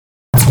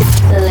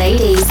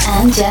Ladies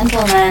and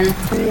gentlemen,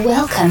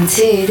 welcome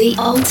to the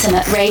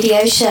ultimate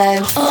radio show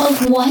of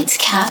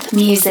Whitecap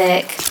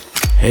Music.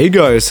 Hey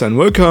guys, and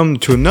welcome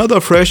to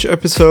another fresh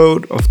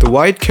episode of the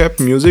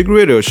Whitecap Music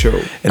Radio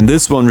Show. In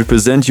this one we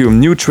present you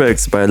new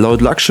tracks by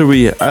Loud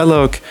Luxury,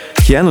 Alok,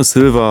 Keanu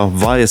Silva,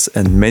 Vice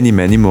and many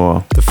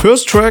more. The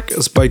first track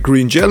is by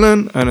Green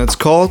Jelen and it's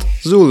called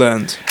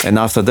Zooland. And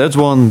after that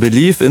one,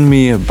 Believe in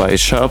Me by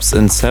Sharps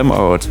and Sam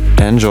Out.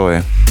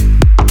 Enjoy.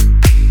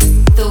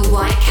 The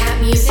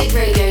Whitecap Music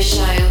Radio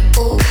Show,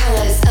 all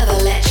colors of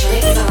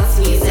electronic dance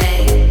music.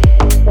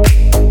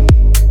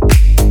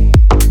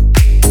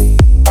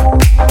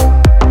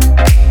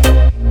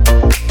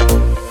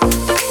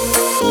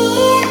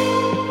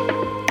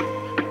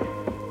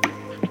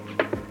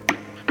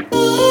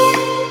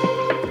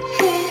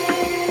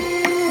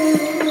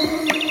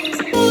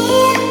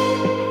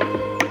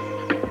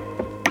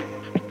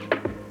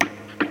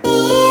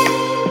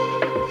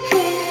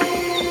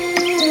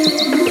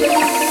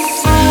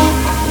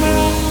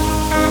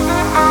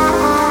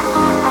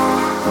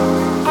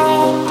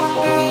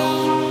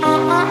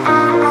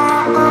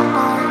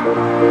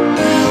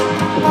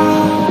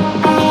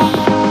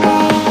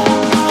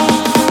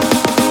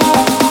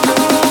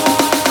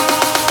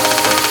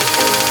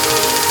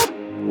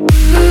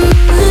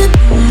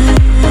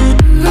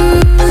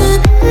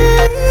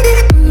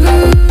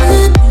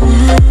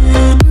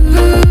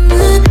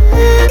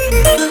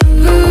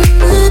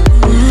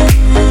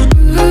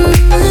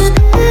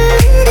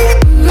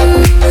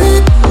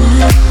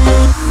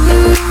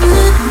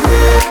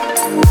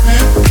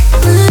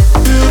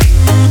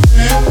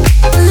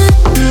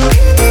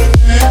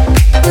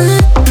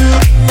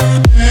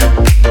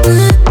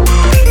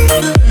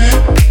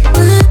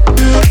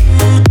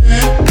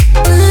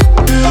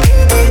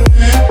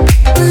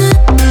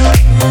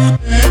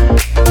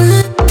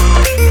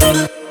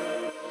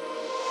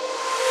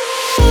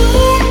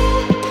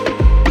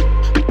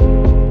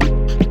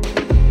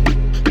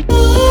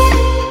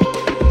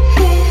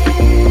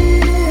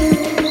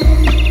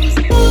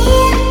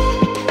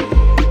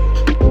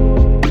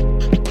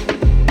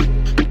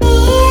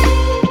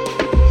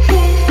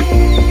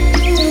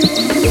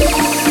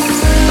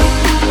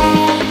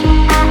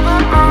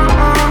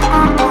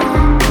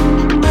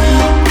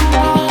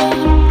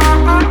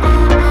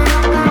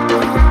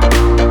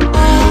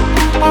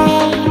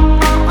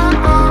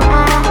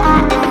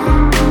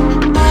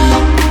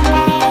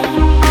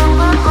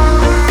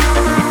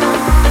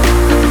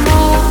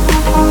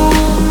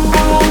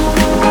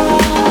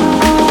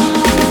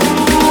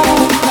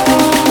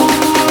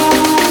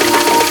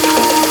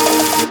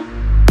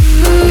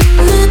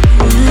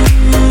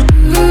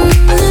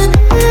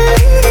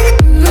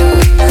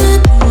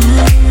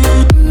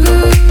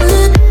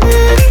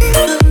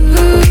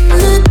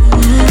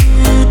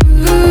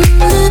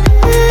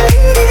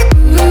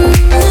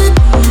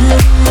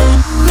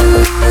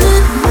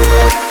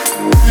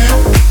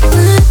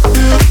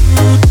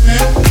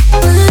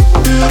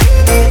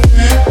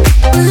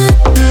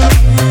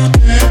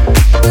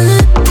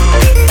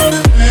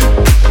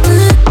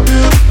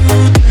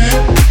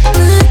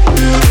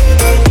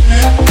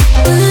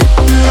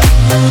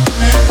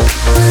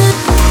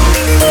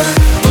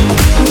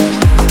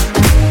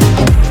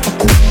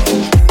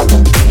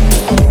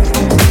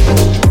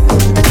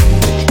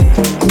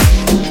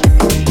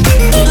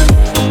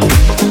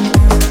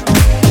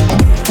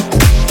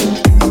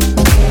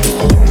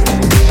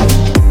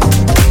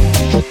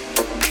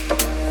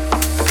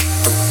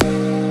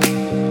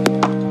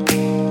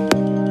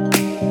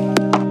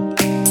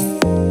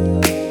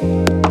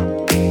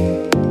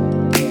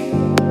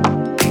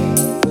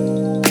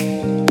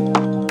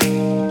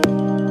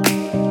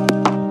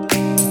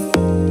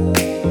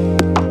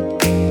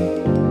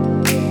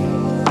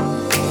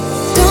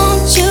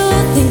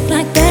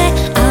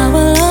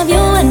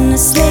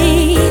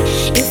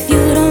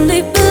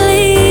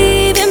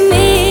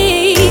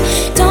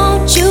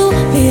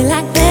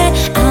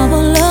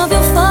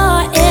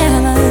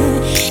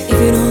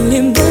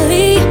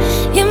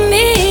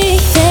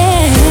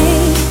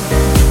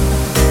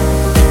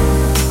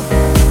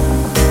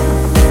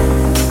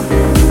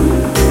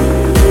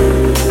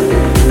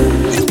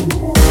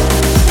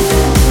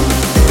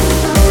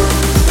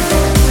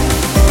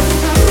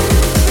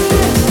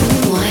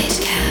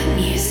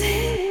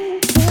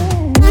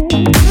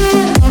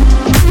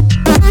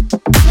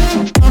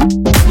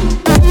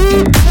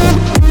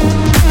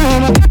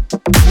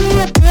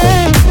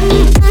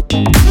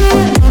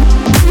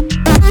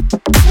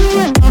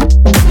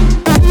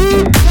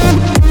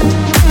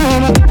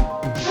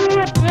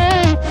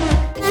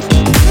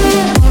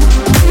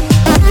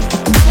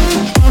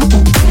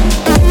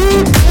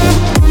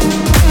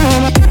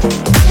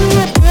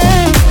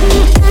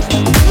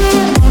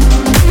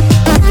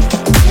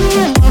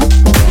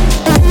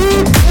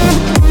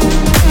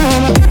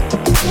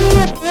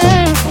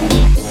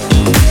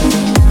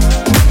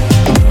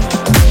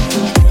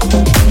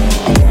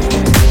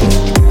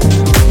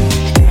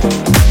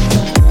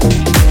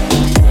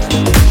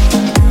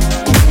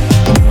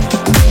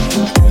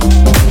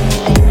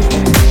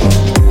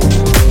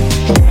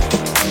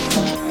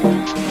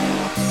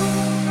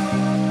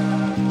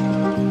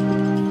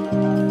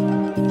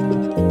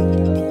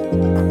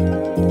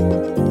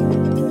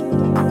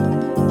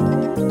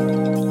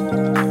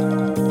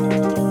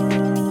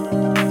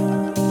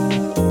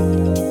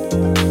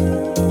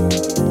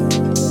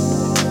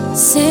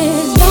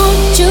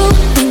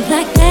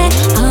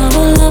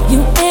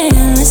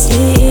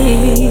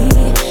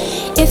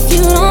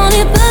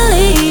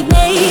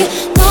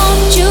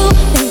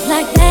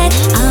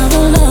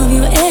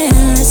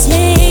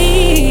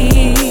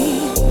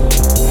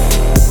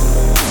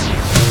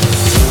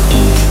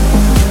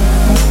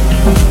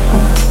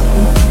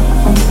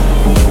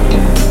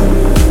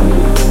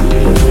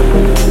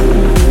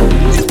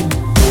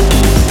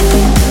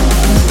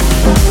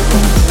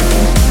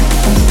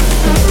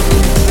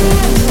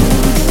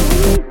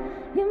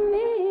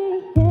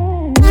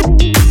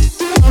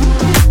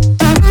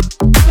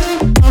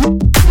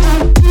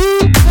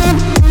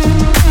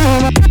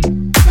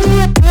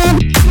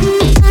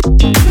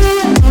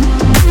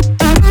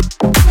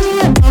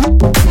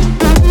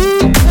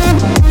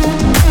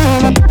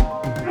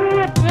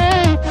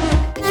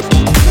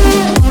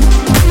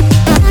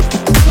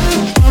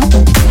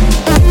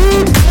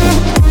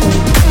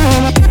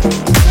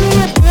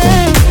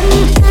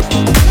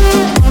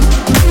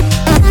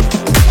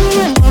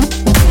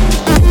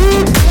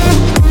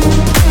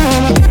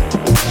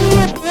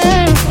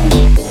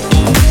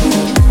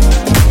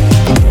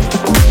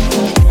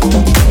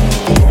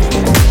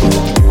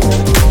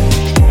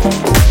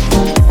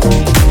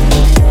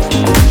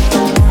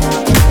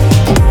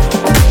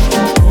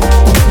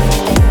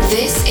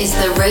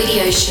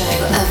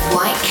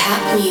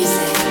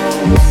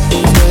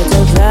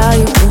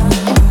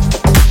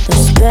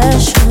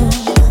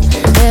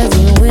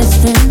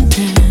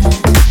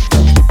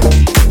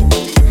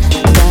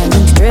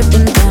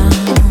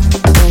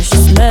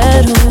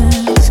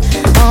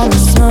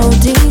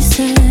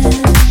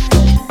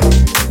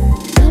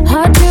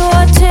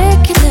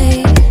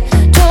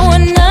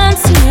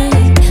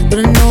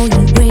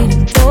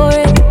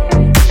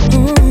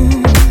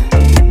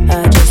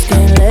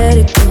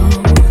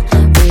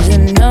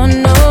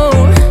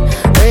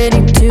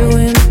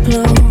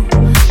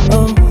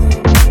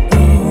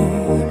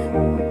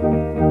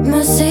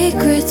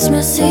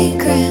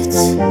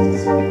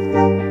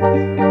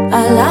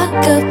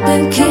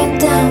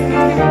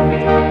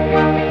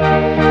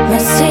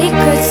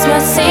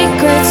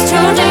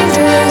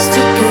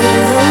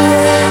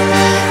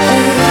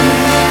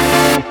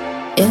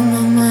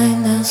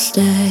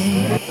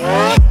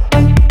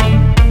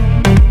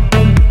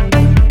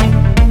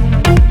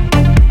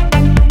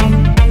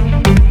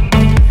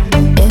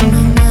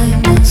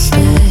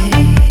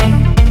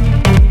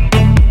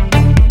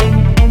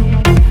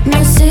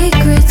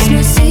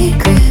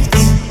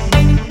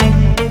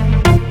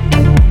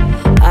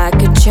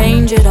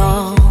 change it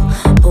all.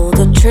 Pull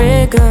the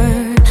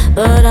trigger,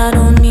 but I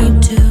don't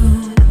need to.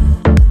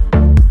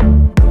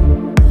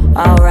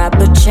 I'll wrap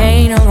a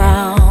chain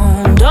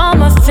around all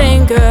my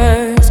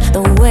fingers,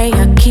 the way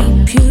I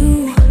keep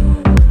you.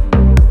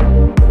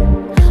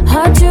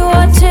 Hard to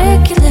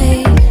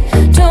articulate,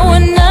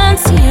 don't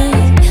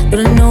enunciate, but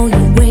I know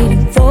you're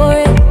waiting for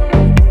it.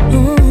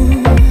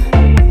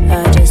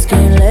 I just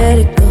can't let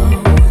it go.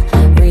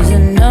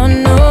 Reason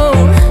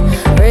unknown,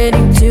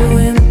 ready to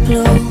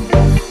implode.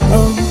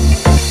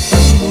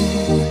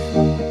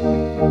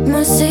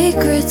 My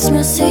secrets,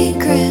 my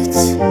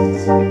secrets,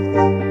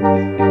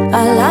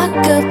 I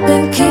lock up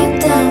and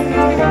keep them.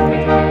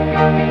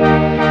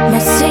 My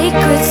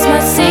secrets,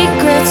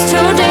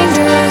 too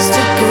dangerous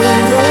to give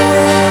away.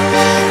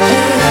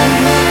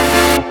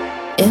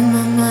 In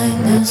my mind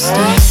they'll stay.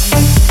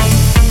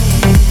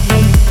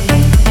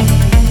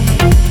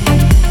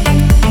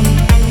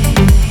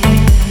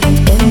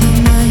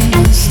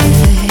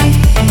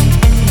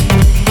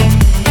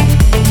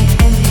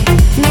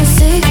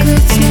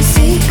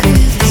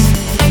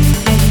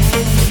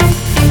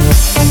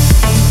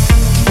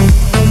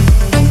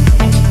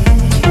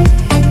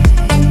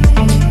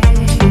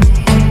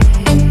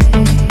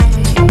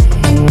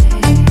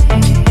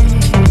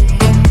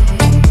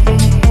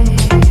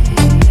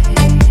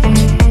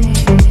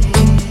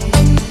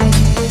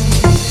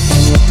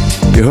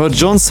 You heard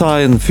John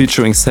Sion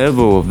featuring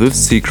Salvo with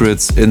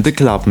Secrets in the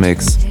club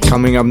mix.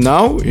 Coming up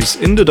now is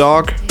In the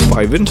Dark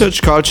by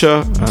Vintage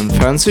Culture and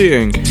Fancy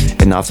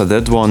Inc. And after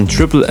that one,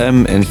 Triple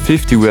M and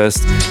 50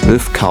 West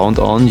with Count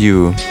on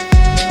You.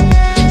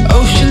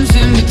 Oceans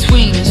in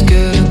between us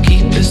couldn't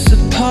keep us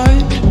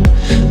apart.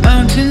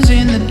 Mountains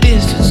in the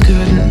distance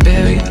couldn't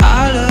bury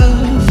our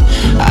love.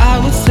 I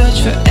would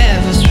search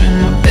forever,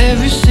 swim up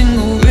every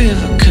single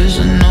river, 'cause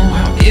I know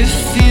how it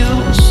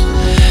feels,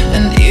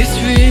 and it's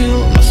real.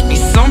 Must be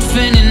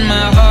something in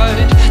my heart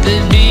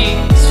that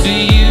beats for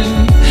you.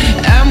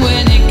 And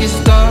when it gets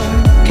dark,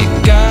 it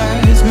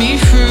guides me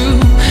through.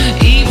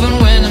 Even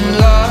when I'm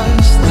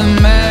lost, the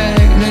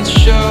magnets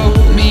show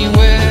me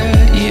where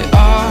you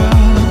are.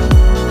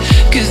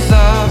 'Cause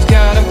I've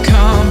got a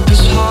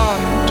compass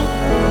heart.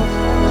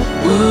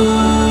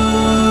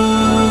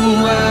 Ooh,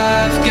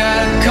 I've got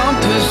a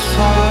compass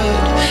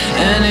heart.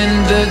 And in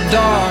the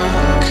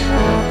dark,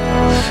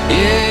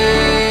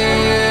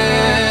 yeah,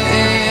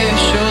 it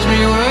shows me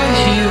where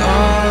you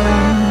are.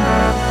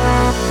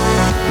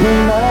 No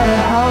matter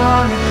how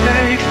long it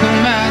takes, no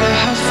matter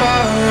how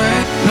far away,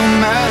 no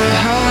matter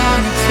how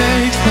long it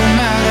takes, no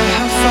matter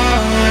how far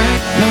away,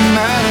 no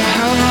matter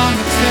how long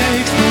it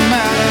takes, no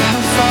matter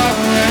how far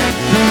away,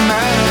 no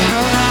matter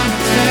how long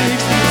it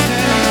takes,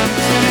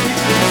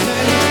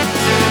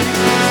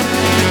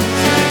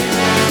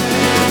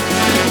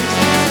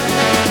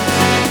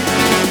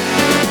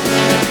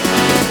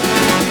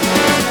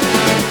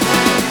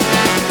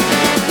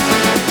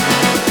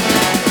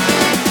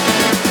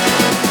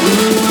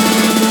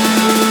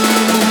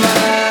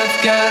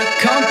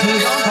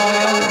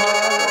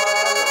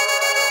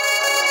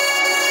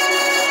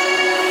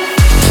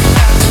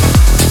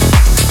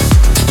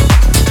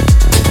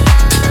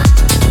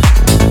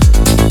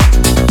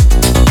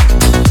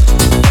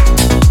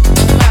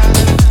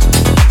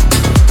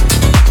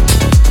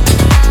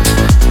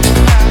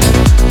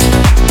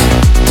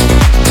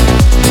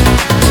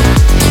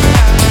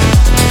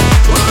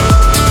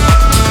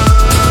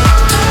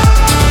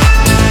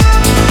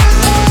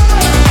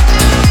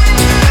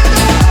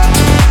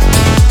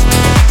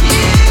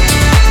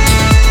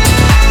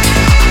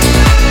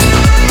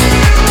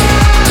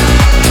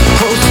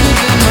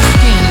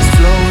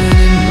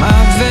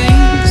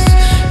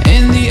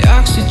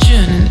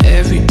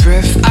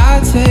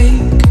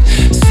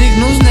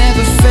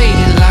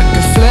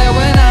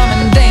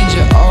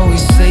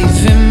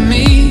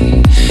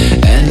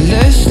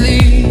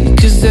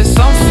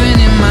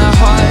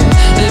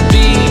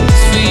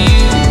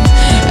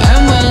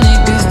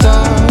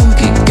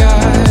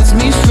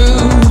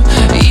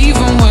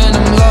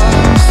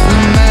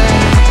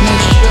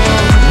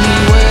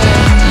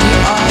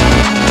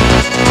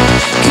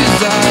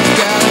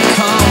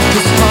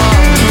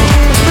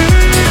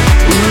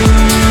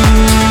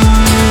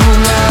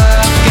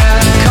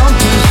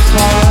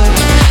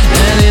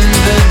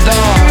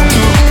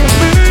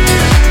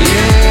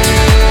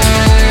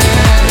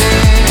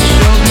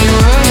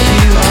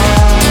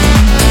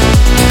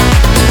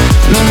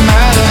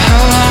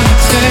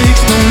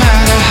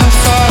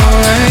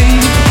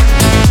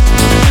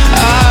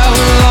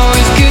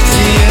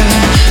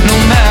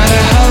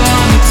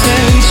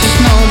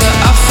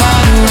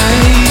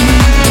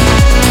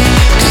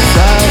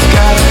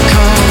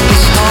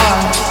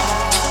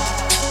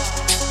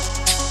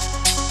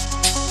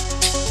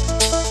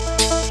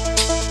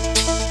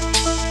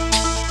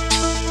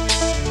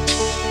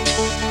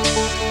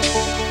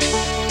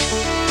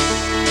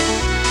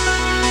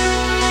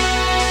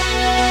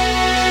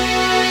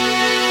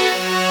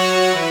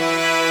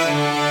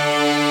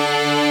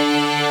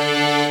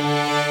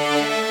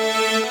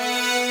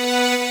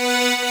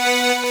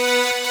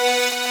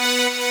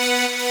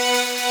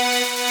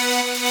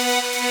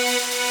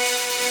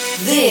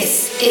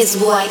 This is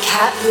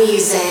Whitecap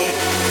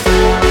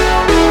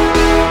Music.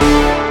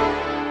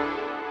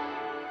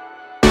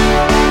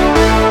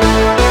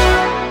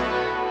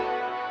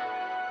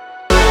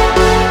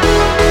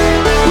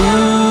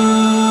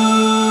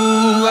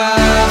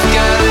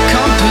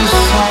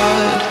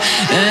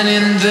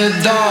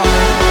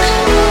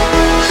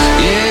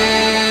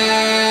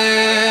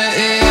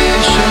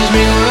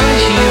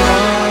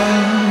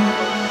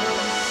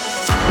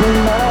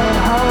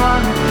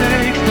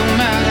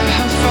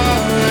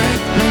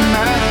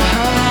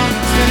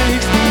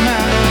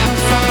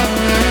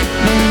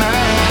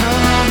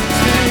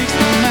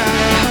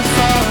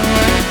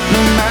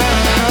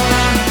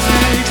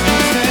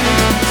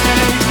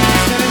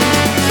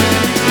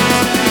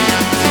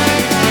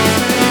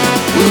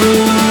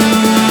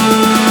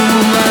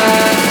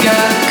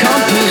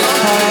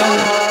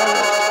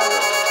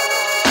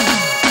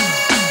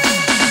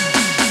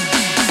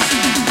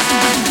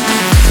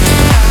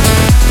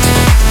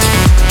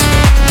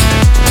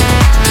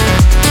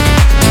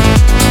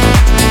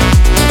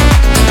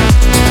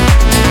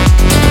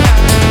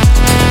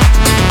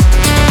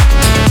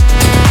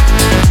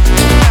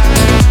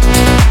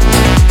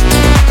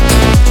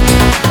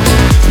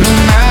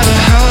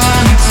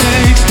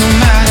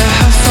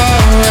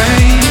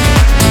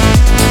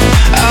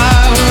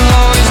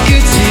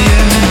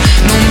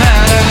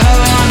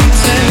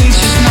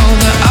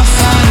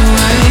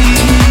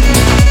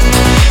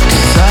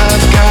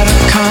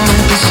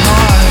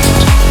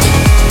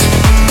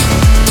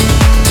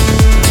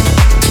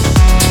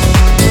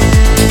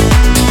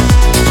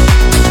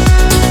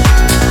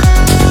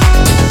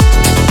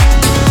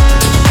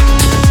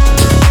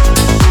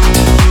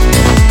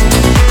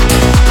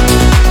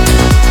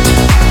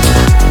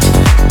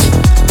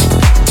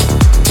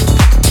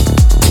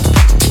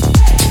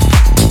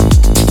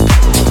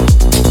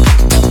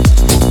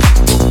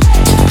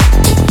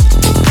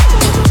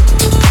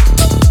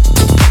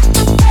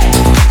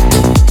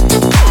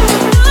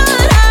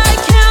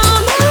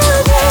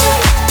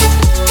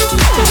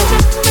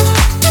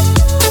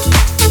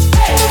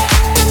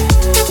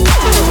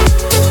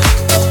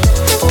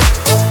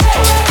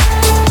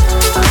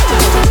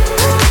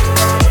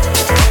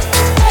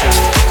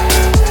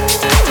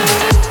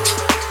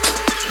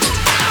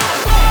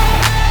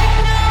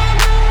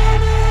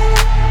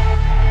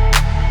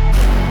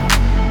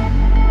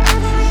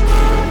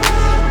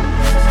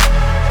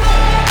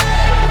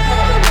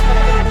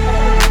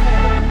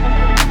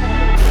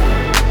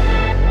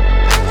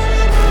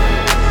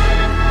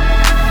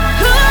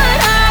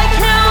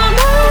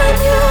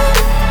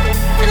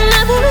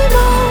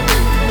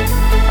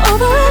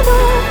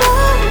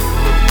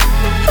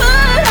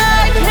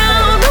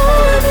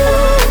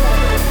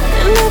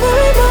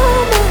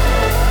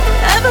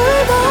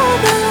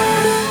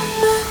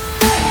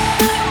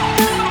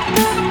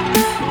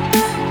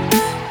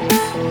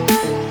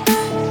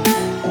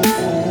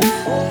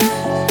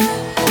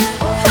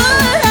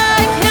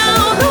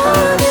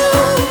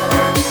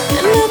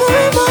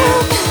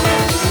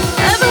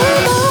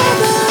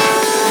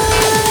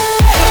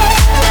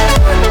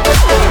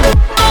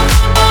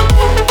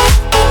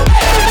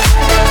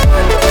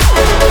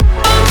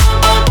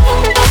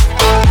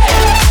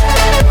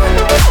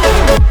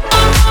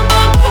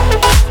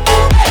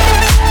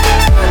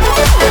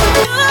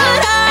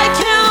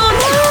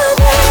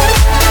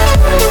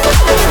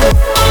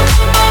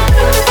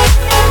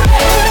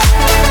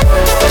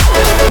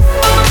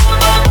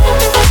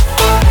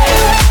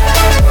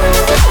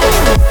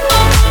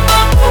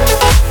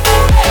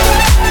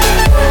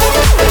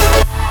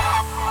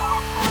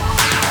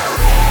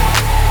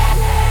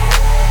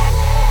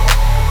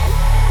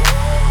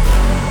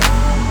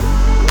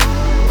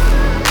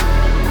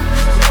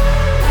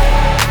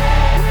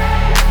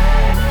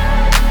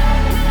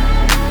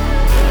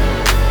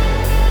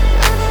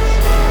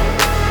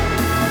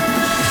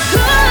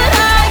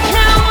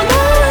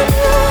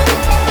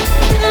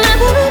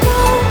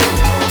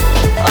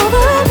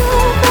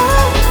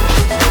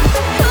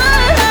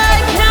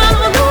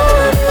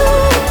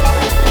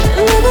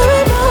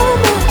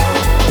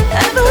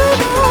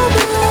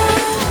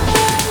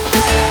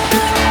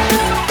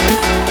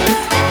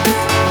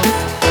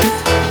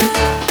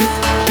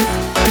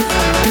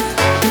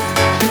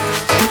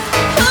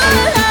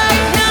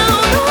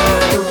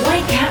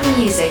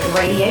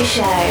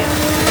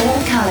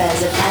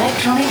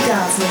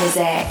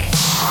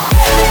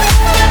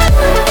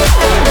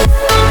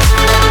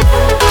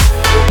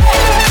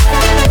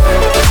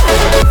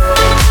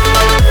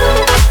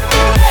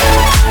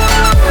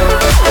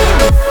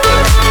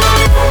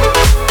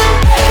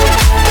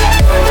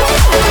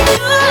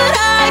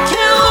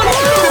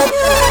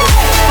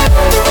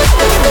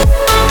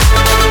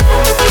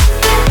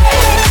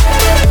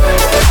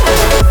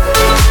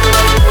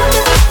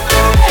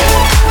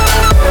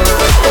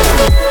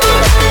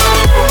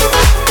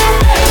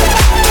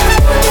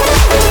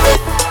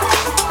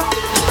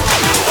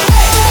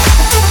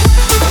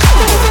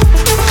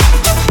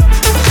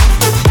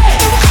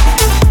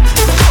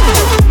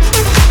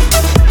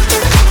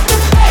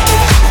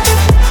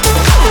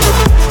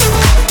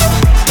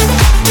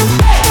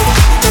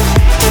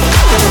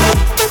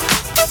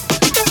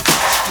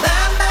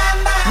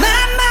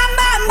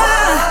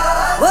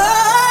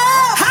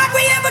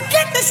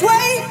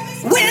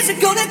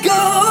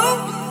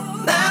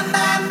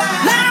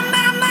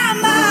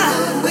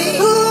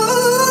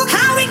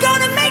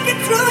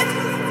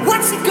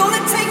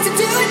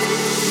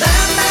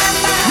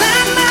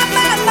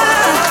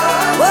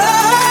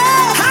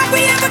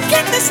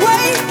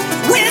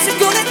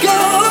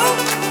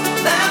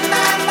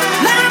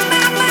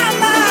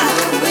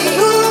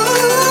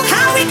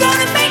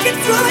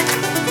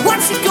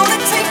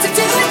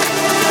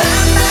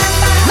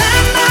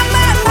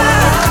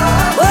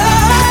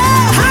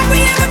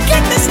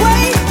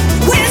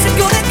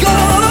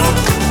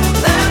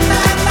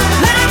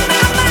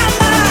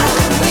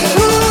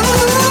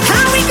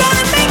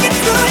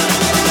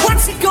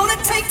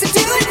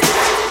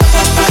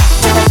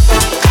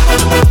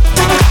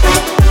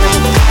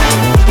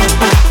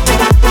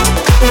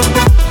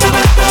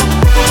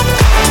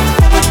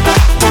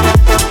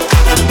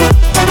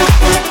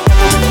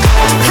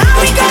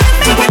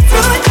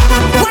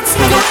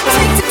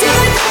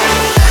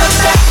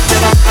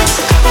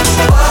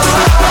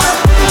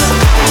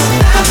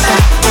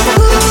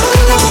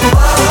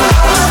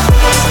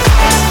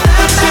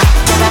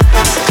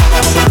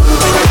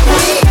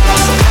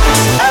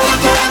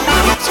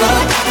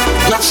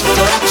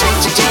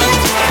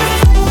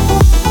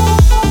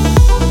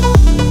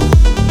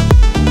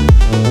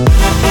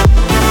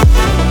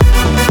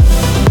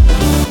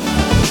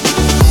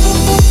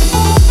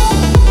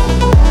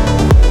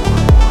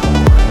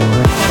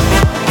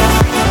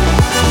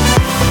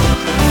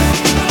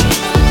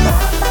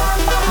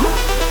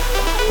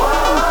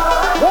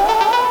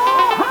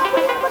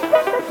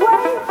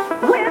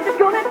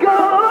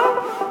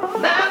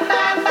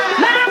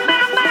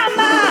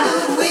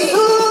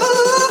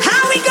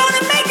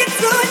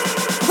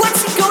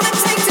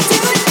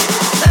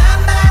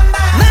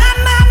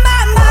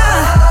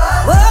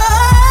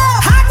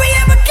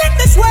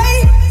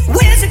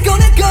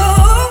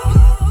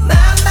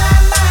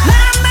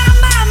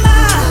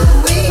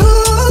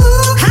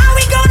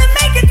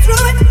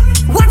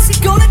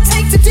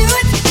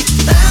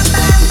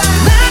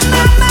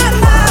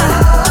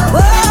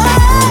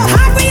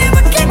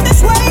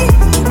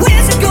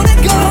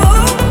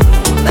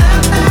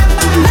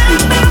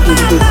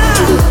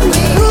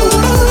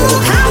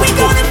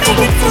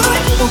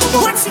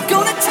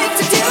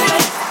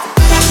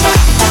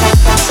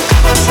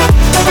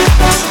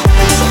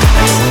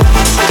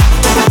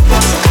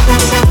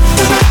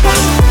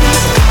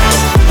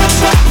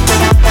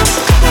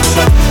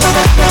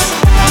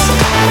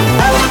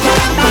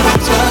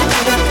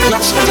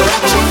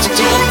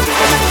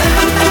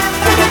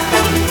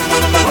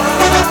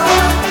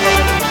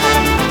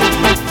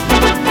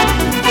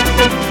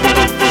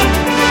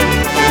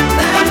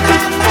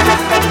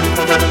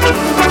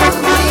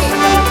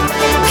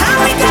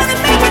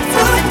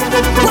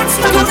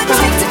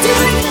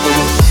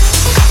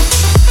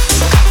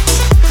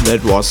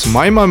 That was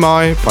My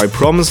by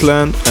Promised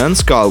Land and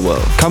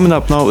Skullwell. Coming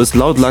up now is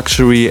Loud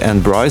Luxury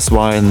and Bryce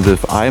Wine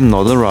with I'm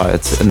Not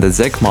Alright in the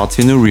Zach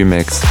Martino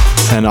remix.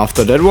 And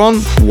after that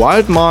one,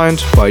 Wild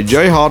Mind by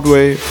Jay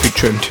Hardway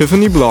featuring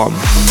Tiffany Blom.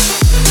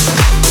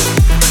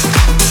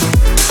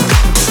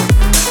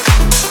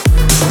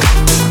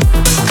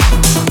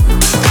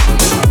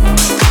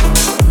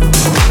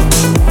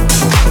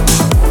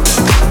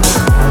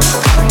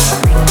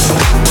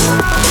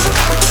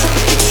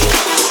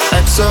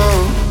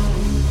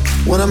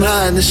 When I'm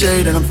high in the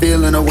shade and I'm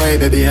feeling away,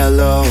 baby,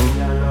 hello.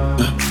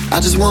 I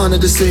just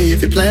wanted to see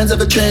if your plans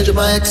ever change with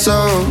my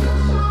XO.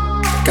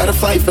 Gotta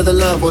fight for the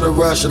love with a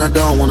rush and I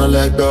don't wanna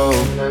let go.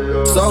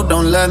 So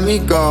don't let me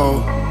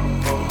go.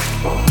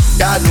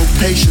 Got no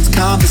patience,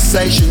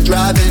 conversation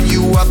driving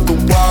you up the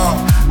wall.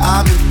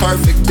 I'm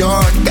imperfect, you're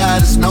a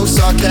goddess, no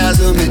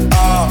sarcasm at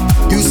all.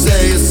 You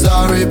say you're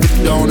sorry, but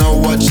don't know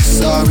what you're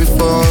sorry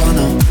for.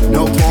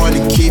 No point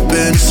in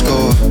keeping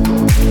score.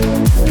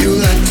 You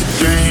like to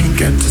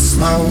drink and to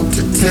smoke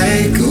to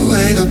take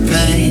away the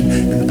pain.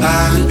 And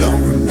I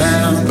don't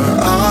remember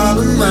all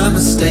of my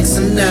mistakes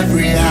and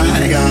every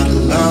high I got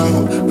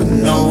low with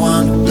no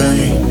one to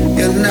blame.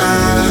 You're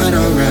not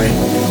alright,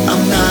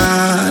 I'm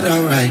not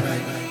alright.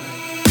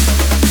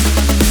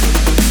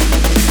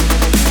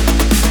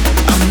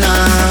 I'm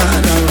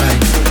not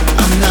alright,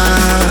 I'm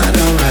not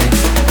alright.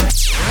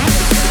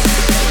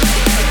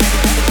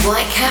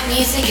 Whitecap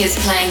Music is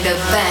playing the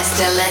best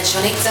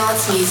electronic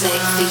dance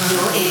music for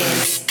your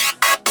ears.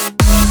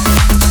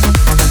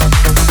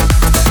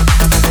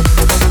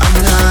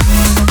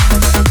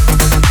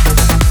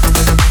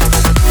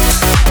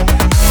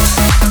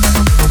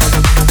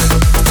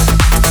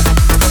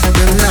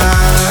 You're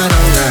not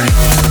alright,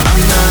 I'm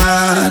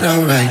not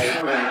alright.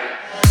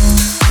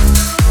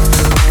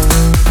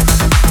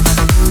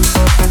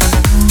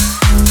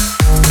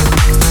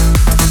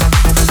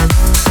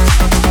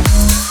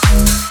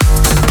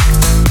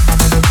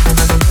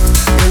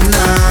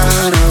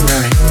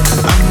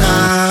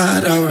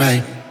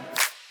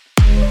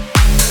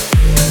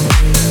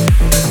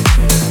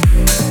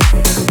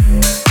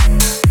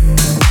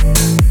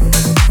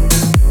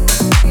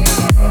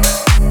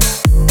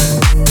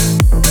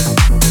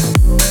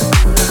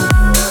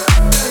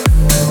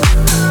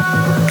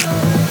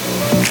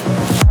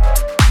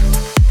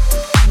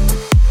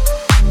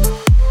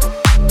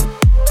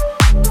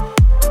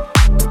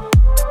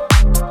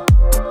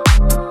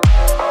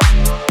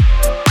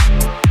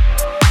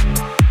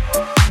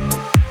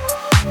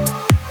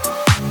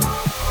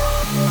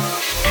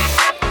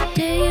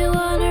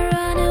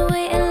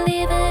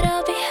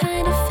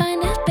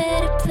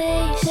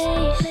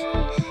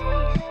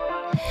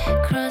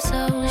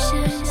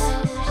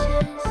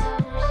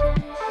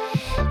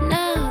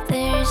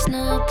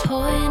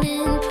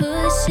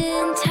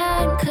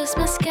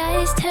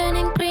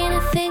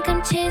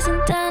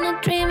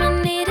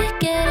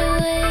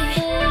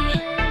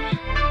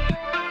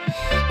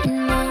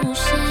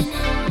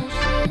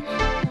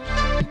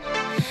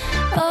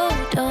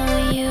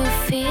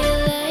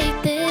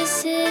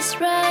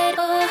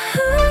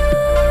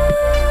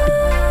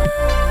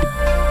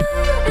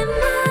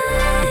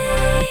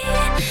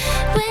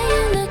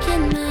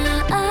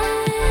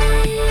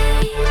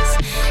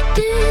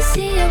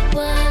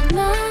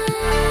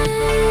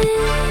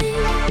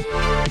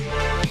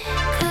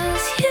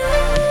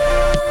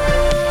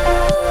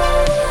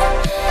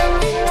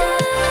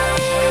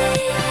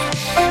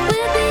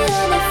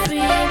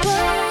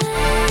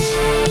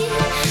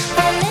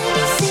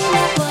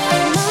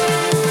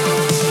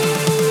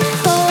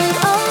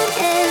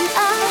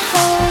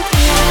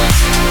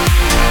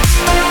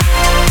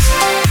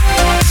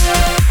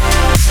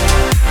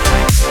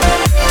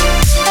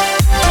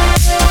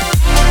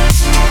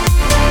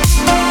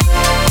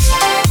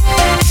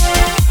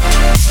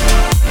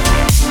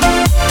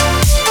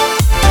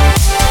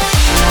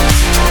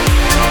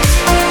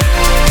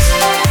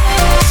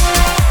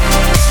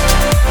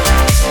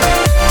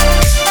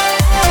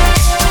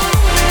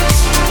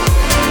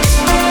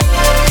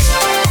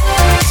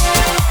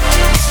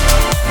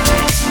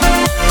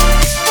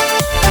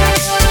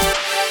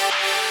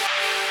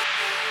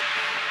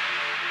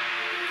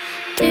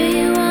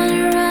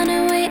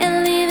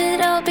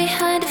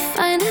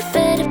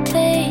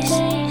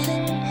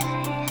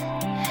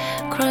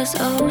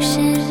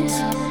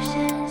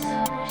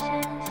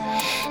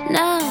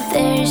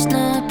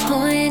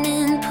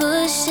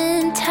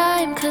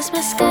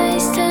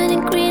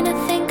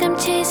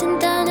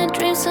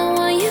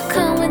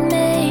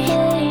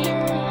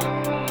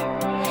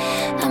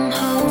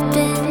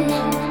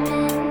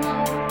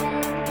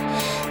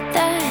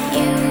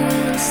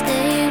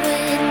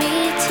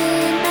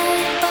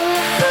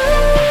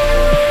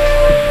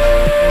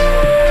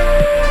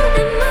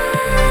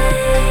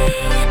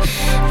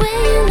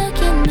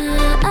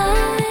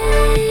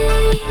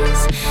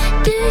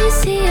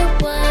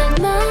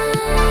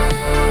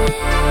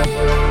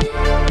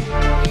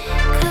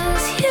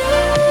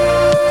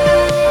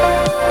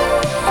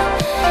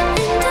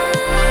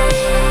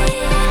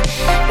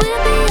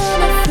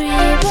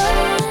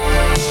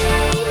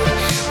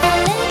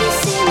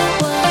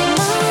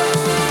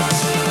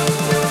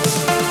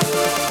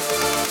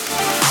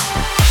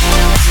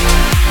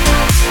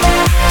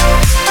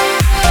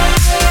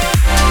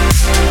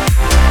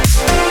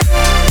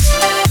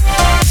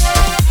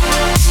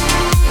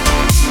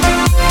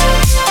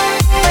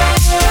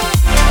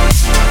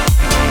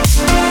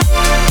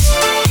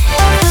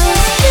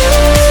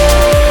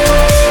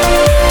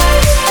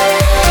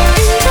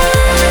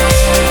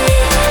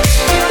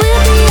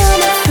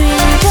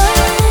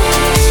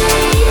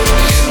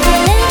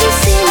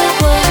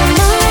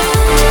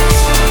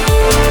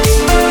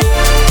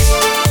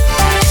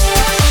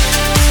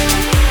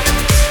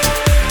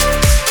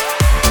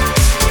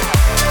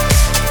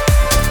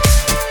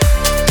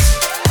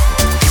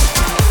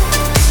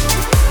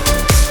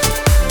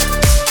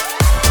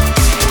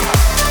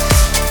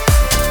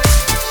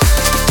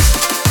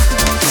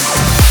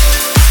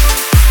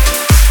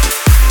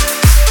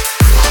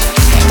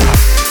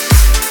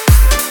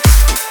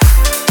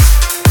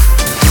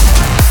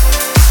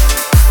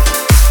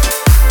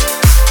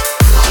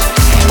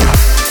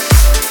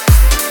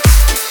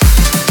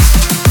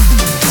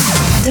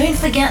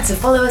 forget to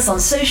follow us on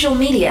social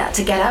media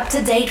to get up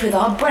to date with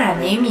our brand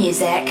new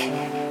music.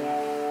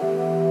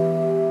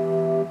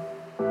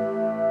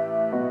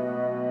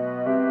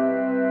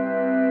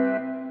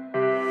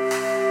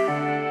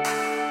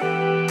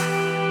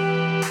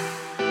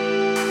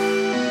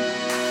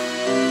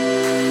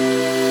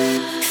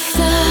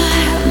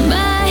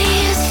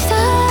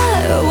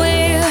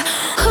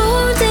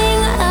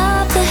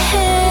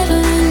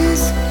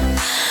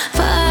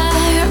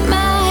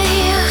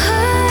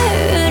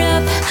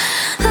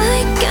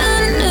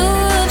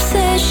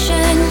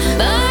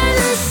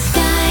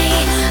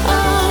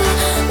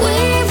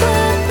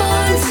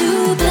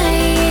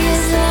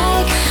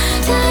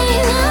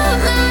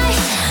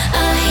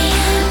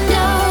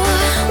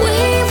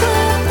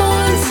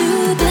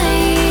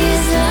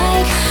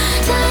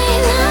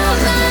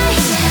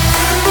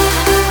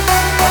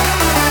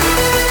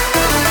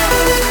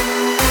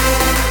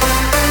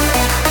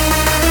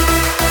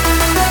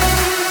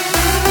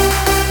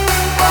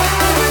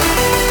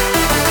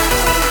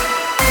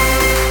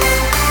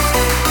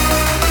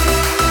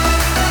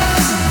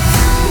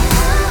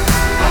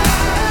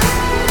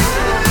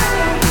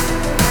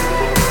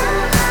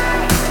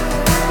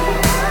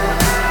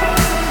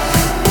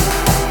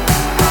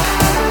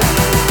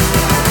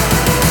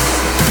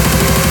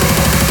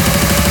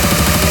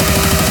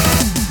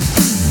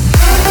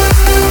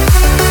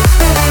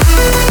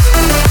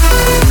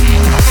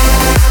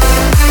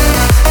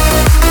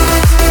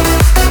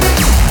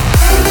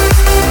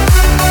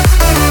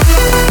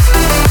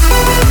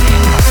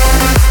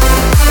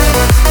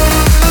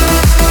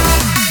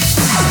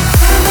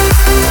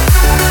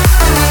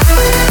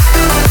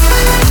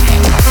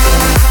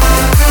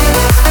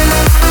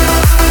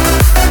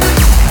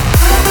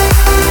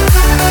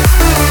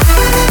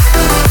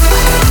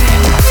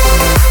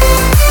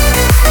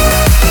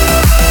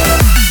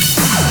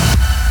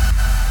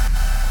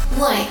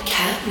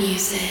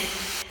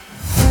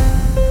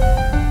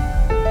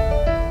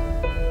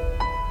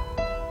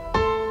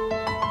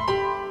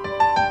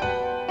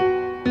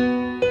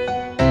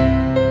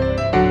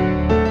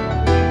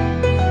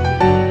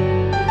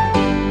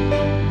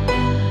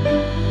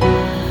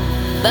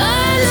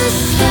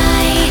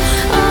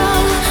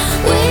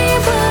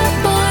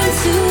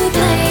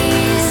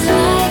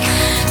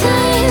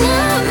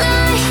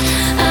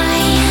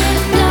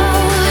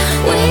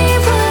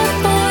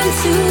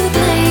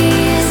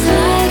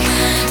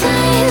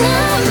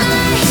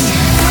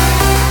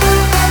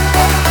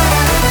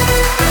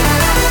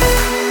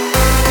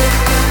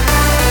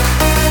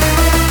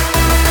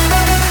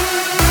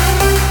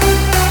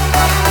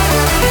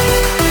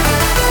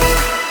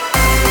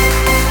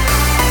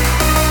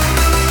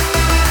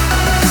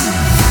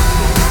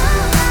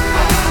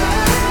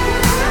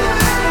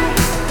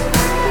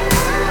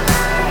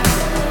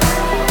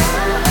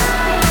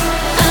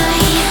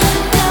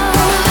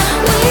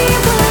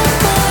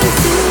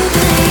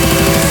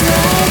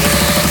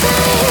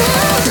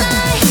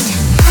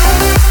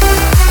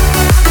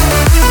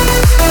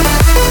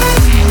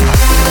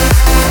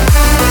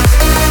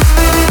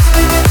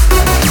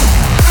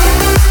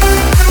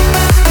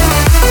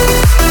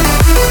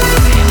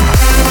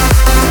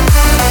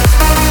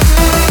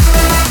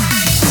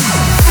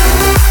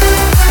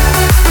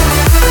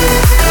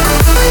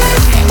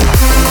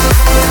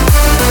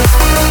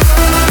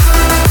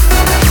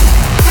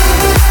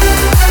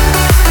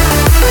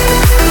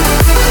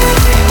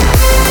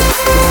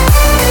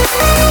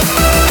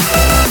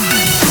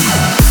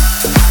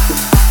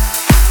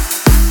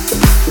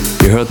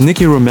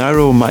 Nicky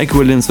Romero, Mike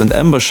Williams and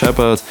Amber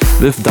Shepard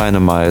with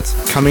Dynamite.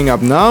 Coming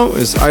up now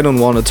is I Don't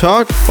Wanna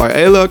Talk by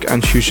Alok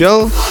and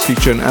Hushel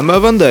featuring Amber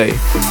Van Day.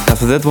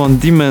 After that one,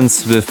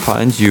 Demons with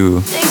Find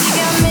You.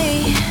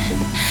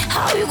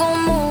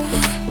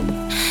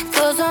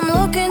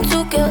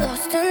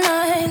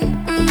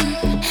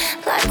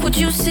 What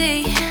you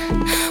see,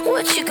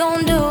 what you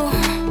gon' do?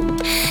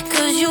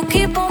 'Cause you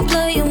keep on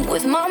playing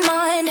with my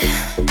mind.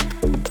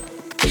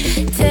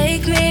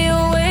 Take me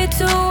away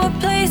to a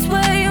place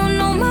where you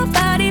know my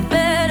body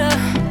better,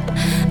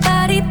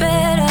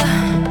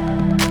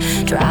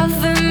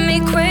 driving me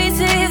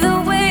crazy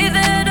the way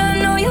that I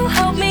know you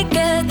help me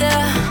get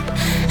there,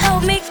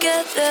 help me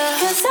get there.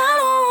 'Cause I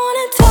don't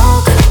wanna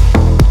talk,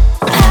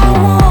 I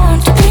want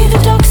to be the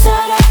dark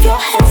side of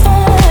your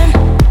heaven.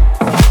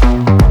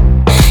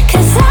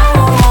 'Cause I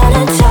don't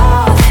wanna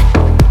talk,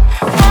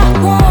 I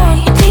want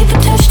your deeper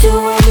touch to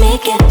help me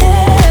get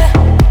there.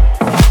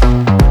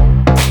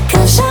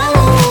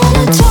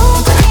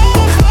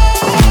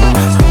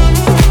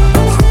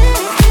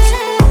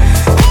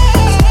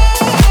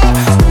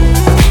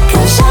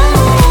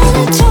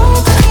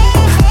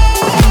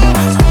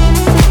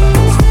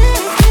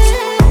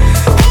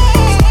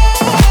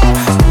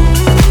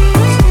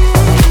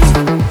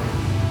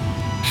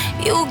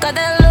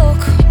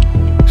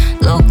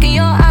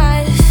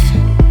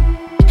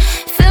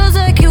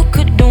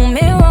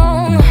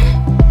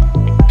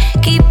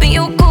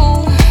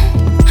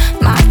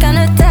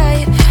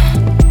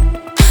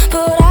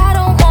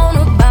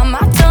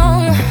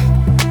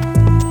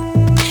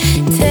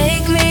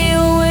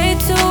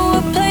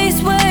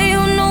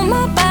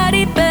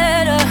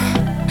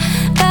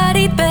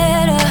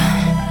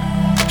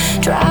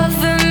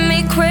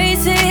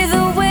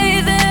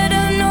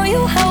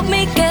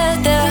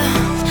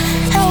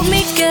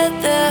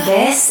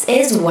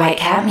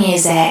 Whitecap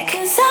Music.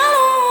 'Cause I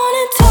don't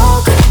wanna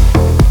talk,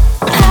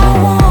 I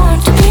want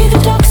to be the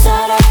dark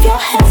side of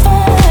your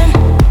heaven.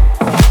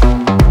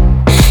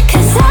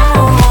 'Cause I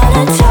don't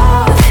wanna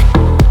talk,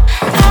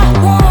 I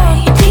want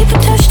your deeper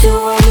touch to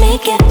help me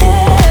get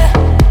there.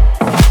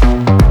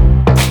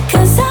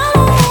 'Cause I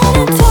don't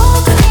wanna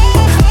talk.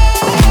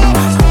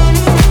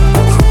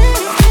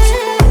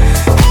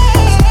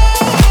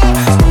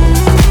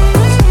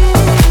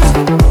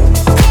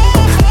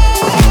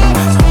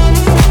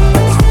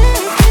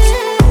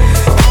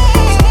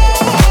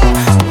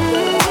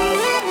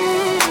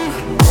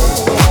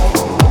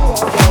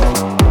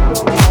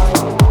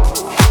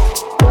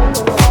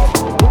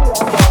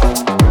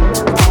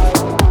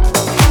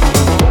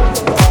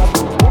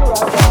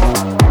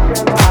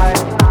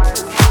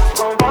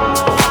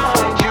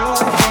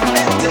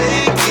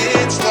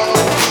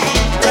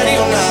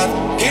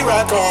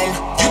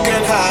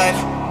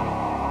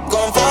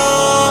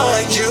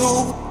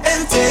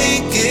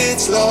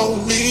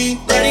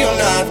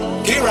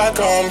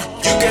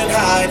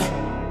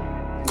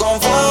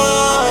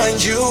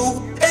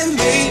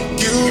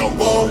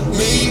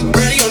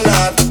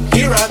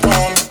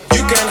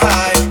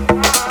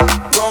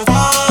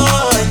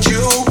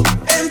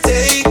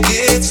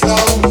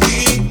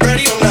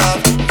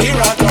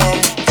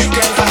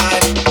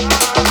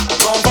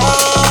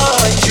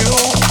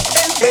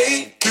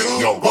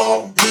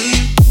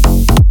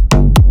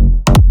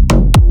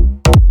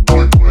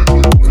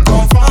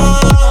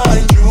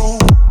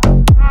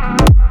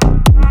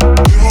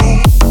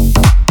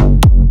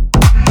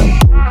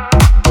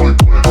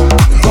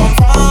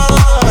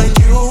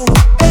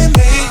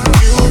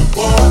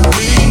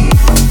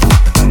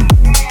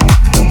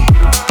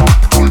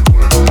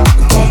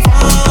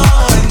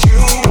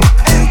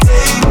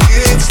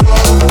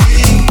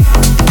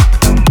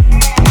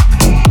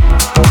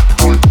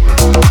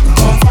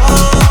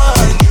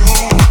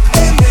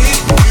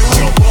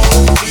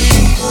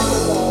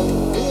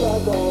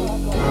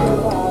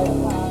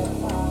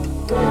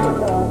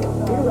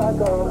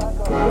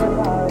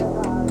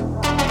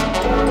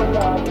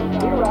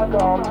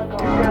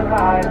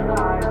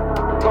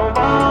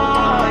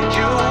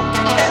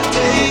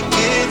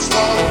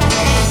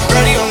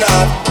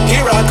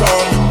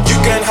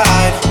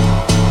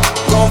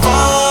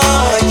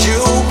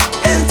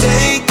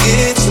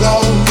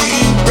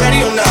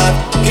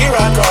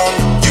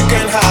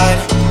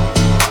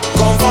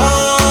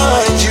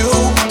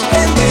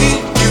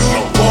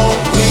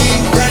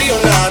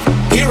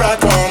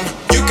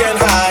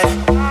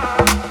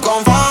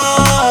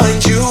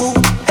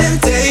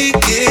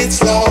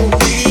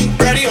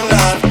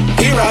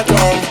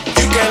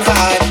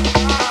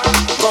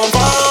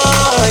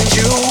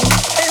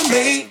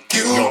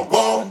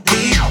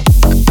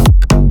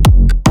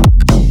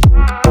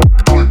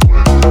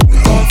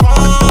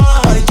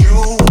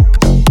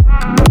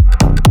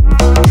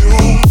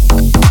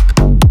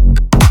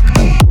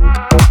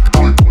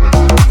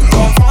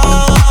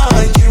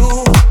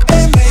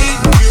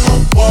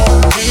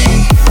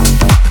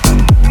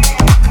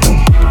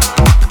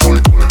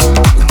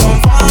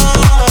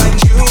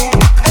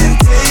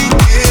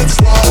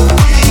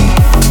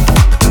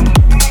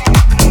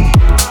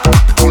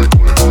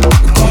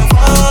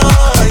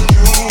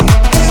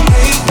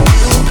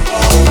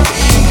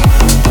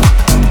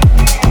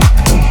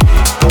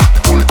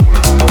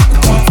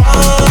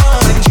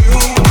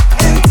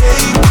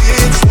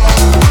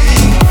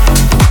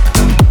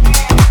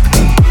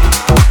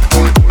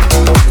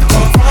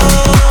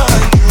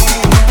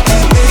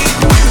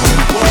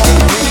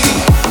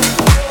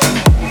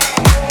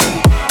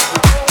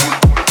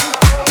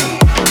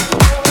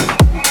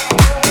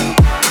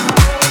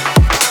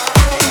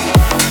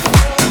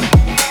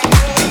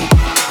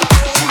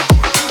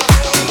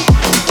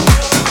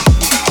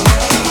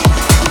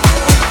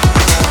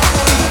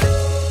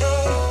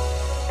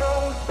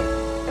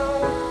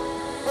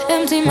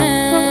 Empty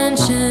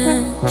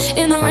mansion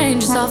in the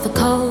ranges off the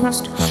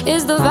coast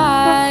is the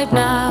vibe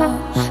now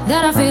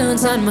that I feel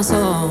inside my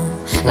soul.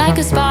 Like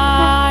a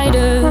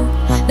spider,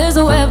 there's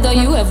a web that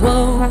you have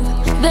wove.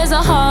 There's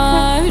a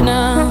heart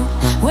now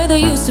where there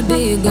used to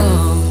be a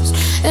ghost.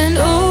 And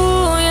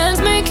oh, yeah,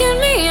 it's making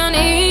me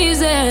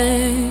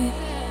uneasy.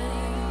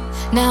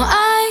 Now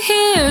I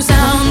hear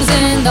sounds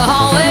in the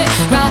hallway,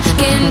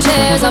 rocking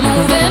chairs are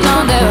moving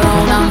on their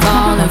own. I'm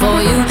falling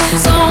for you,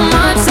 so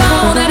much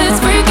so that it's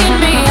freaking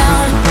me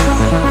out.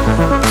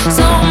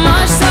 So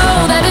much so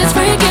that it's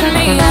freaking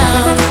me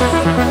out.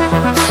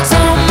 So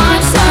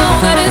much so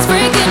that it's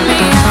freaking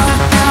me out.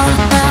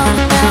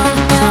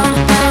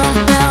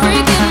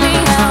 Freaking me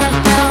out.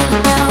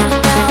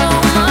 So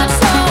much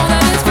so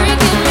that it's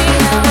freaking me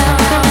out.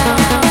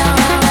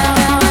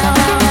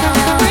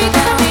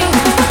 Freaking me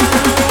out.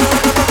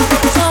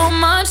 So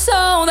much so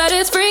that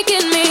it's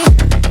freaking me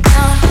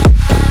out.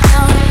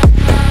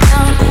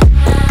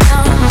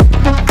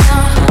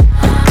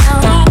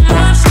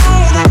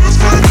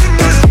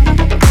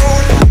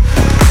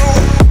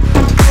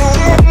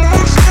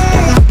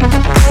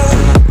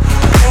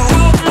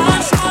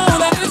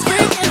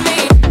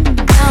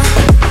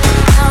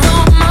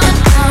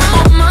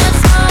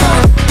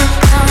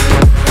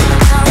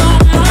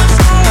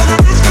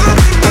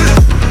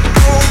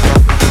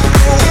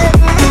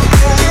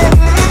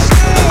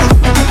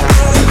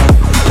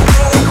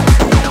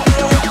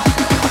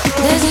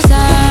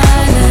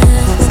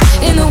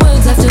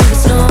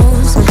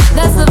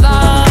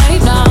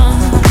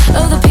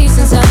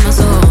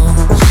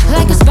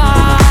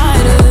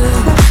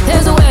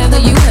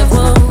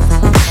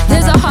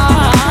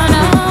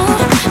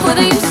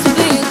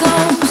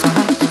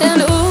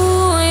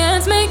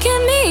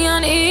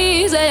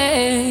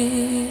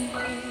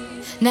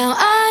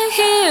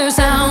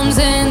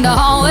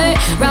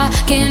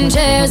 rocking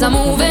chairs are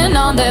moving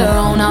on their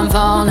own. I'm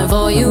falling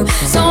for you,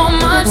 so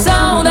much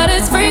so that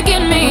it's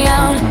freaking me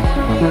out.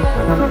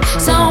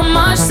 So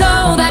much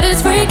so that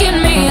it's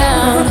freaking me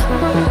out.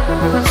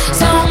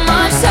 So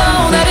much so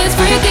that it's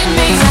freaking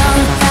me out.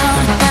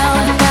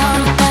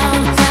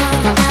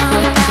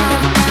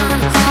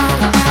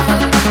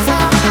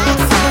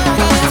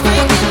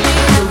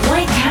 The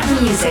Whitecap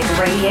Music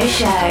Radio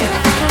Show.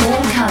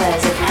 All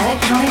colors of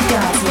electronic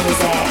dance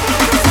music.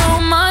 So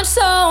much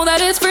so that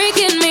it's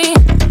freaking me.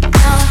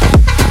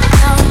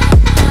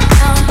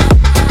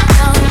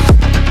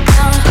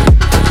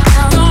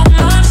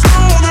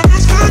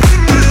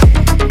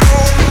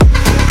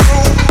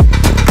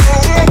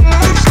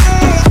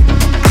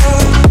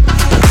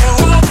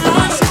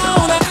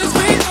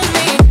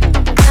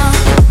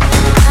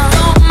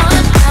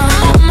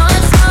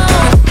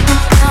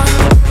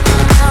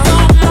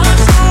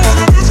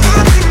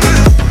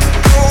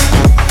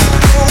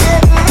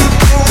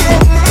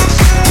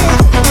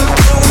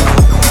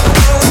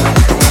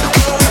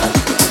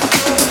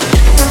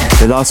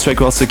 The last track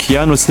was the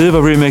Keanu Silva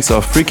remix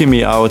of Freaking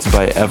Me Out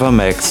by Eva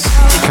Max.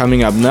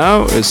 Coming up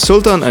now is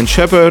Sultan and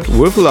Shepard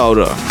with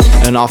Louder.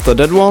 And after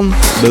that one,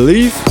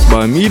 Believe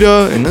by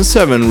Mida in a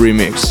 7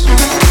 remix.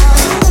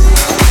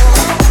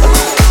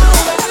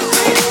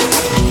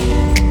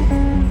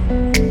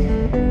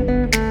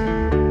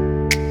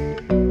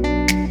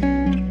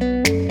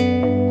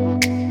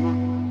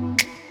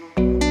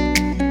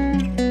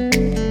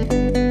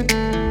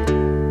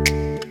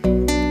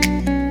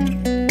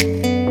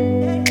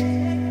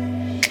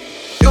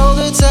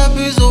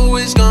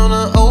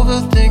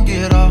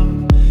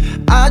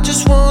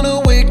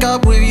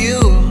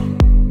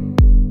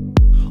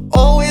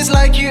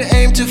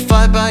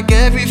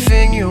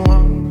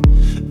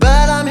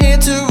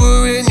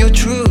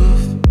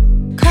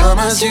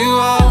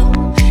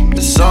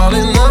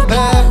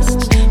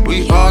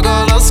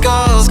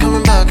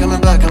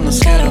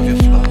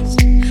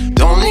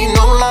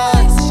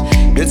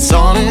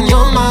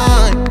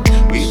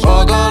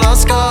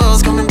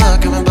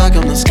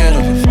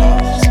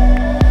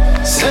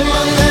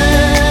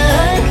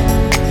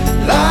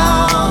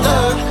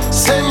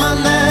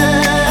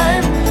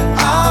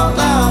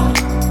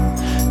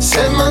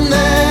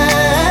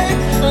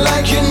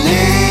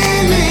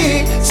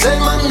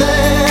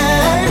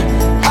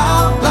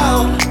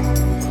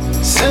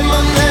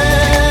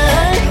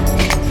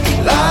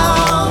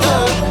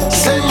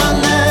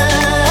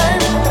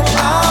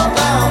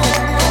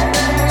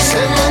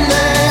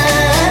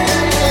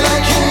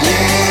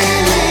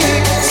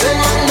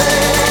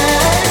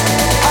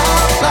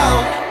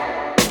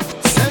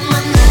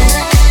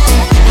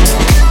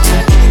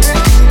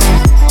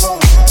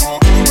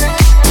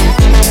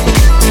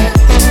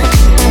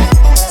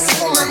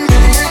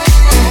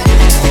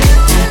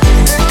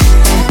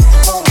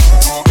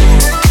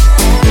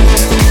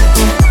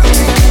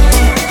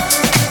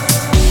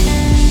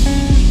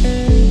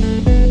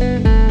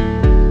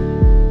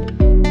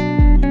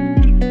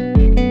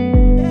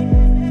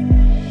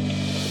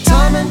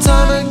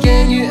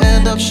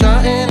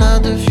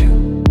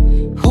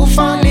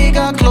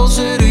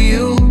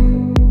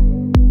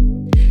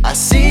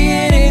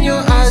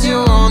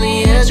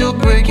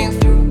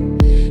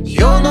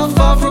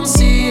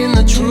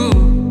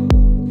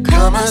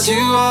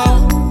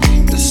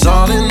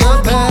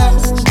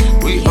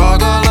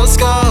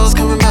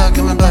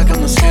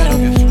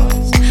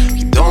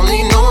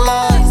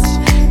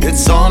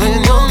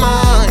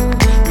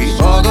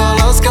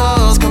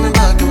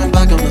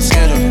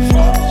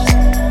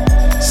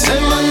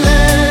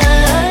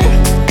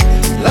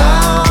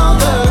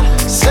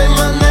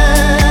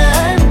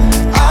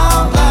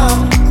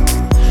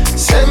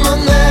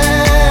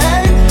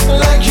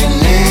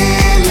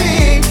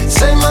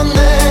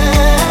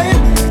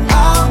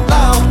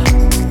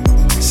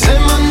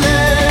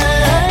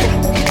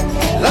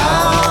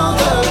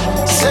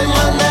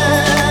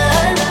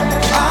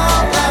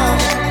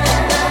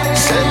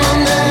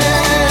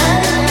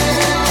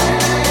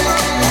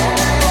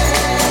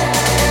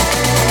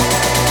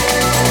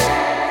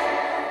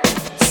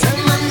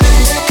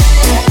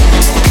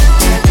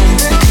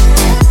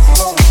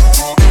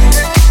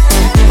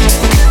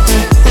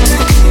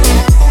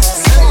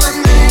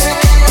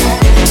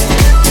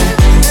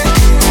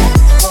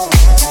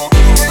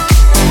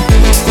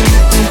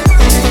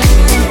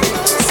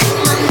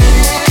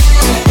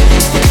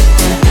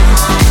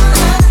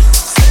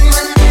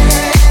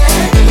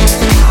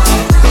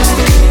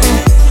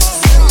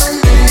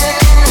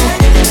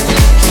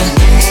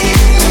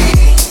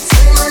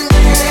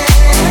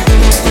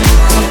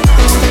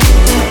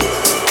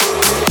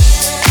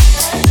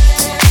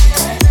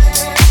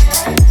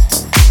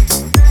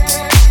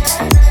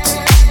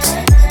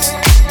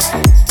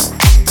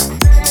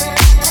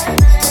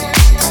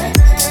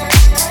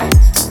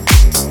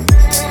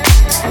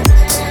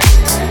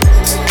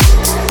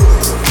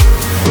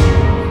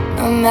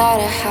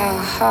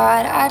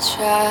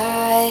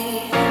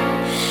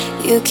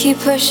 You keep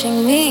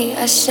pushing me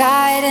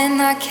aside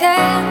and I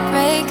can't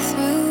break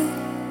through.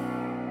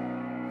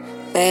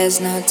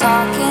 There's no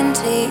talking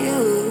to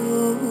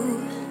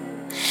you.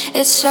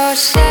 It's so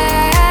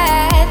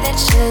sad that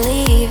you're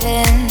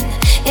leaving.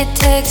 It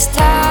takes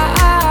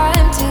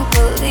time to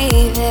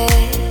believe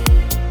it.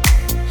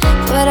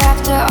 But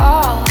after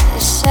all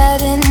is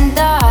said and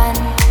done,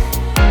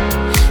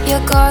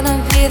 you're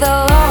gonna be the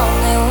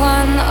lonely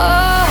one.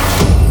 Oh,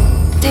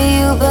 do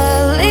you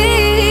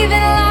believe in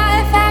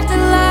life after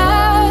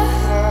love?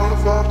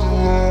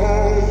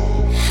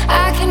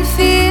 I can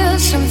feel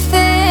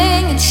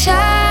something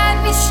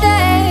inside me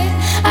say,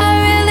 I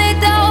really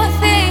don't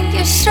think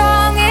you're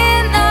strong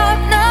enough,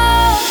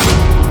 no.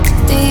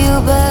 Do you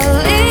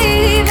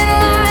believe in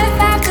life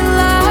after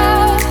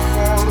love?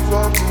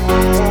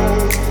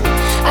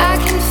 I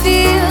can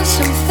feel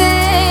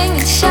something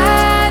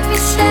inside me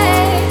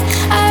say,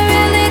 I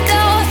really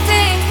don't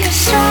think you're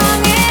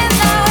strong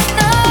enough,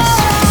 no.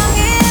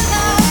 Strong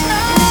enough,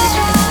 no.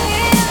 Strong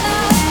enough.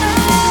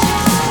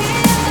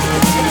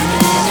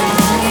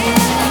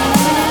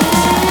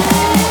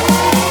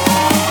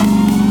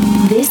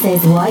 This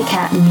is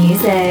Whitecap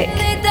Music. I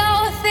really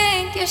don't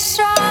think you're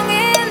strong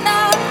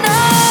enough, no.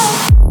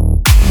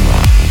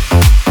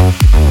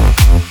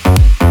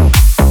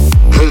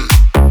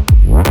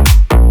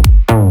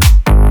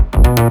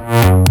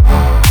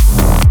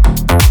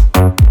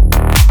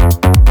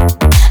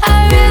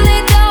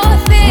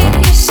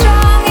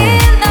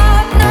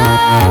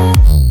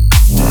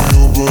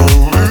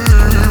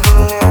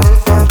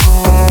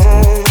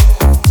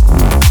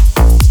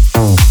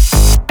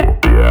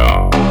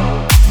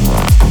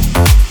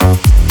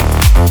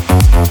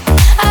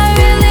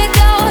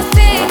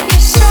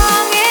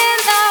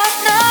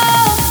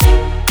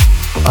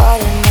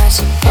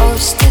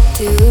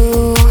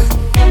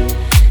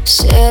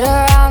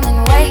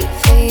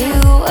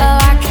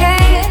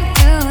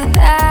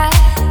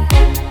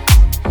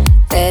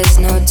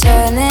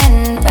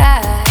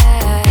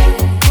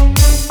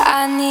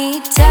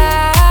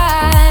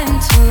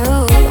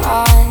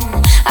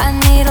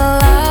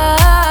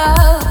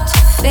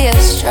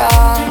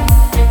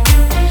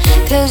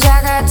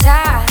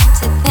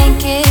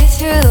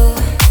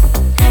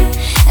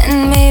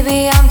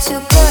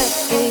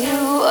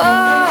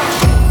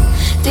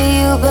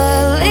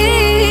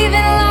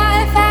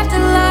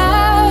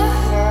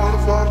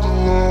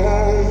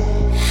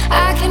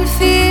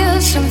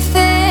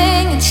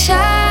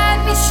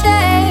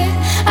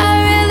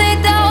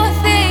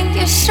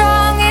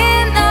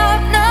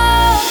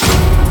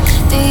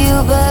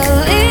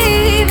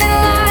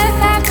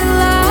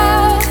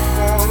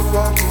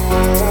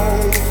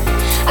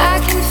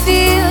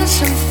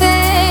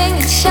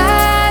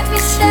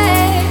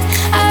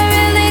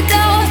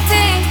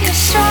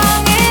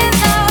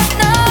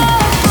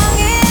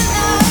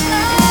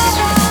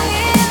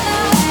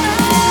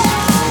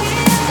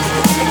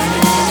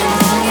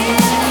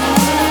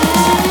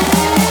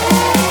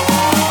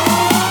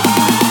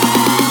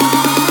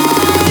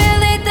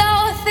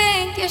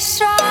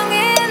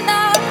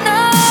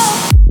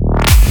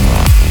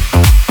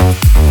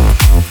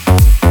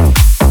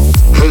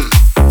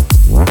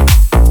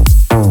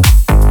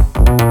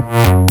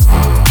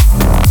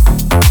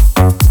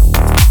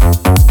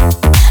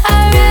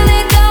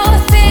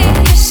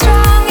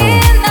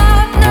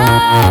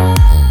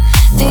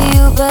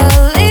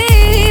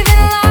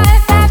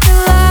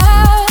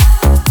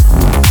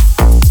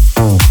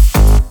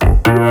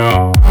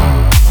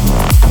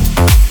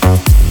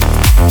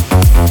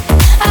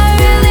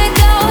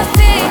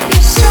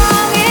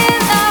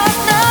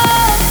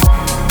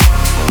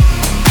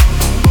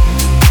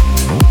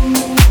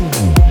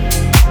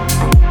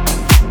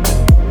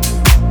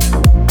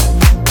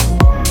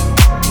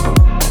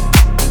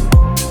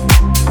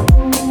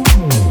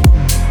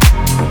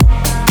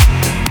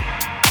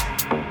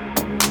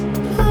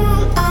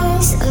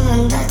 Someone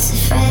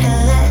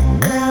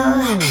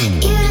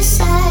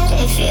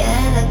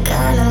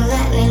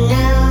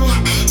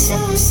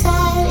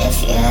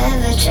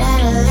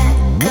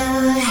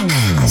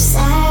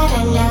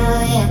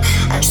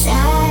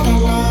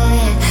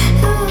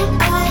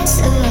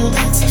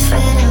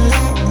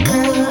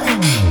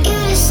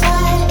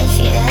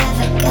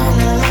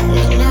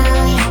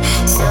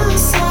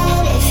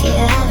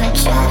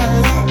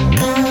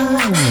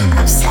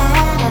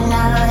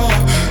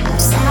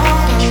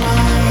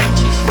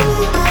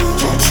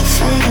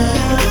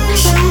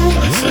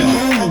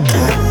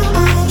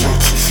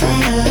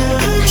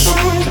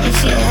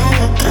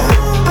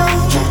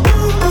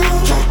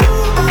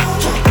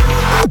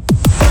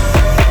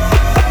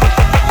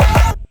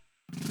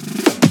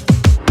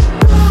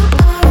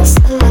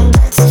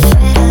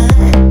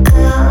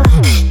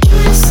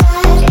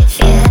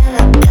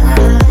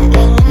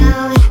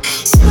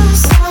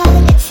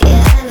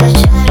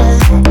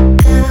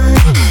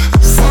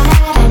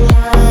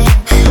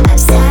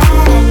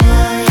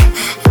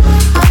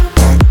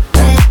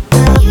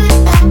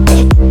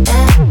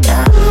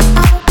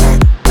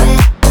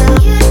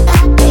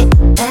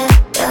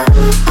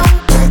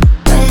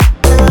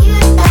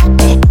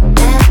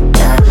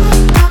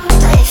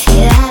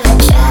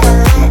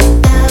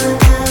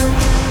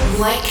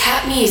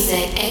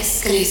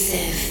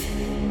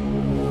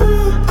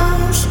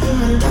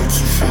that's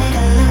afraid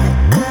to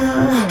let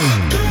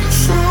go.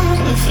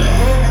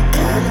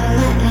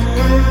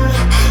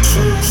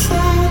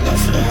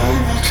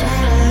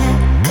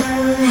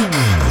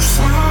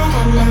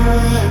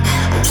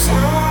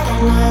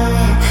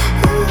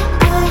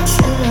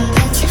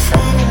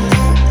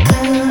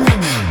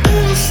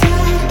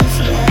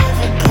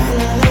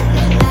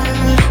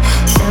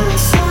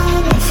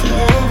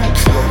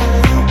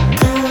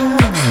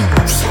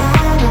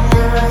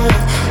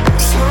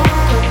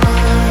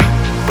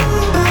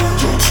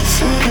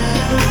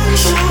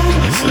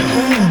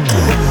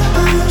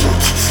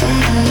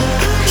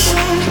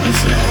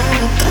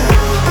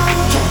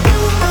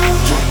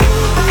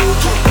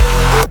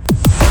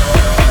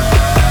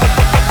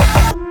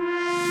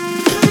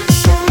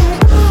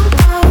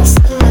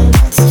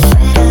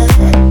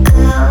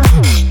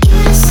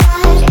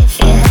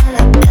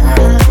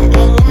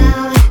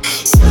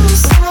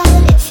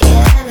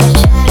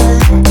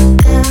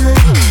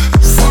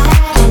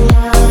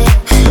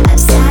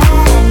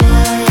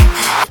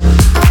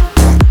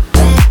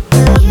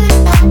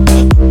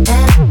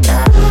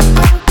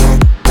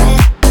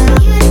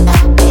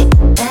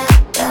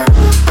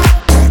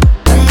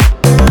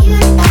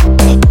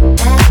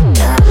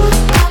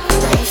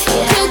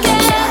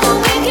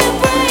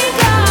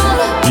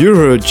 You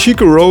heard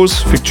Chico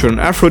Rose featuring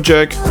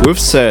Afrojack with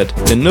Sad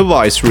in the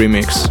Vice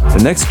remix.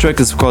 The next track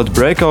is called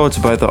Breakout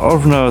by the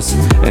Orphaners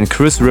and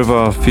Chris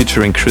River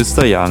featuring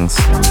Krista Youngs.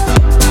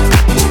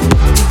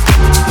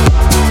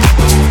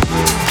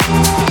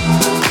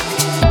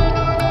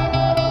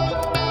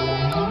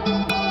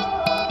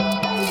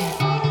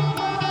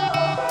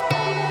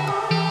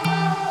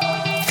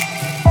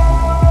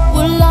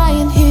 We're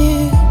lying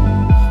here,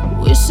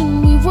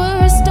 wishing we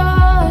were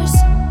stars,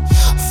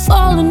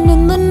 falling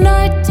in the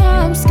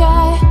nighttime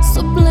sky,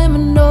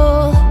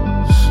 subliminal.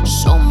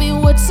 Show me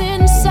what's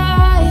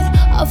inside.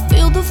 I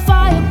feel the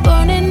fire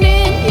burning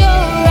in your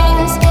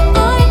eyes.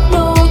 I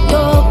know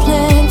your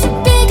plans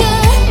are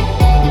bigger,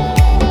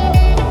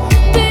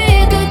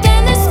 bigger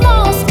than this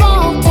small,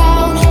 small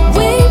town.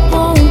 We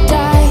won't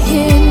die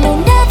here, no,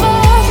 never.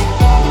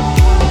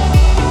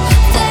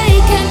 They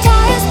can't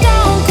tie us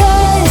down,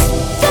 'cause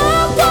the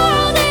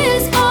world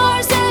is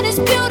ours and it's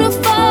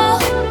beautiful.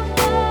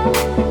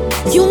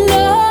 You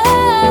know,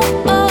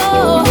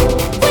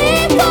 we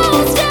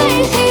won't stay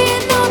here,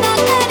 no, not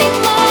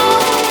anymore.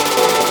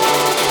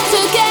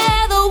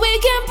 Together we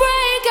can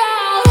break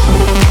out.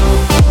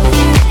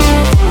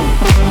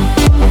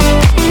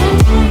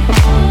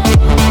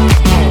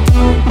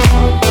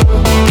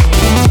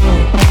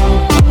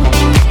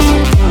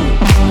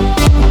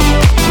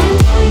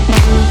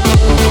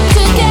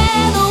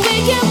 Together we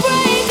can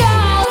break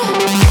out.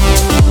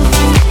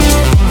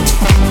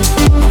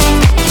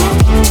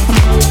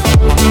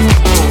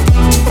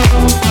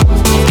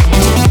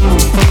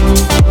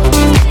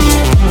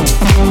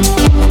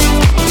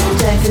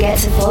 Don't forget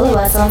to follow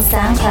us on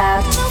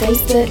SoundCloud,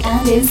 Facebook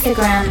and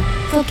Instagram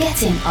for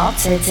getting up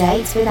to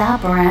date with our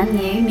brand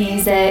new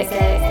music.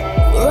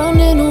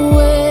 Running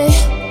away,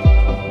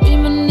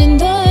 dreaming in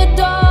the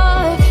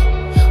dark.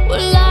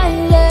 We're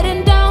lying,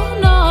 letting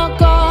down our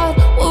guard.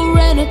 We're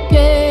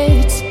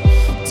renegades,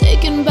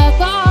 taking back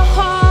our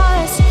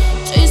hearts,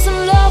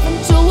 chasing love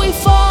until we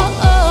fall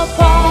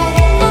apart.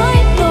 I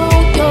know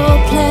your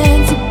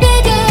plans are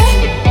bigger,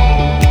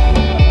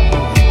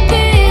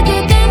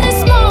 bigger than this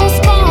small,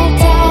 small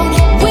town.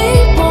 We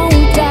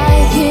won't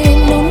die here,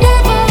 no,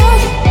 never.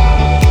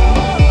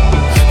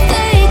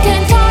 They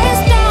can't tie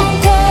us down,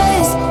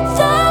 'cause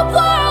the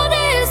world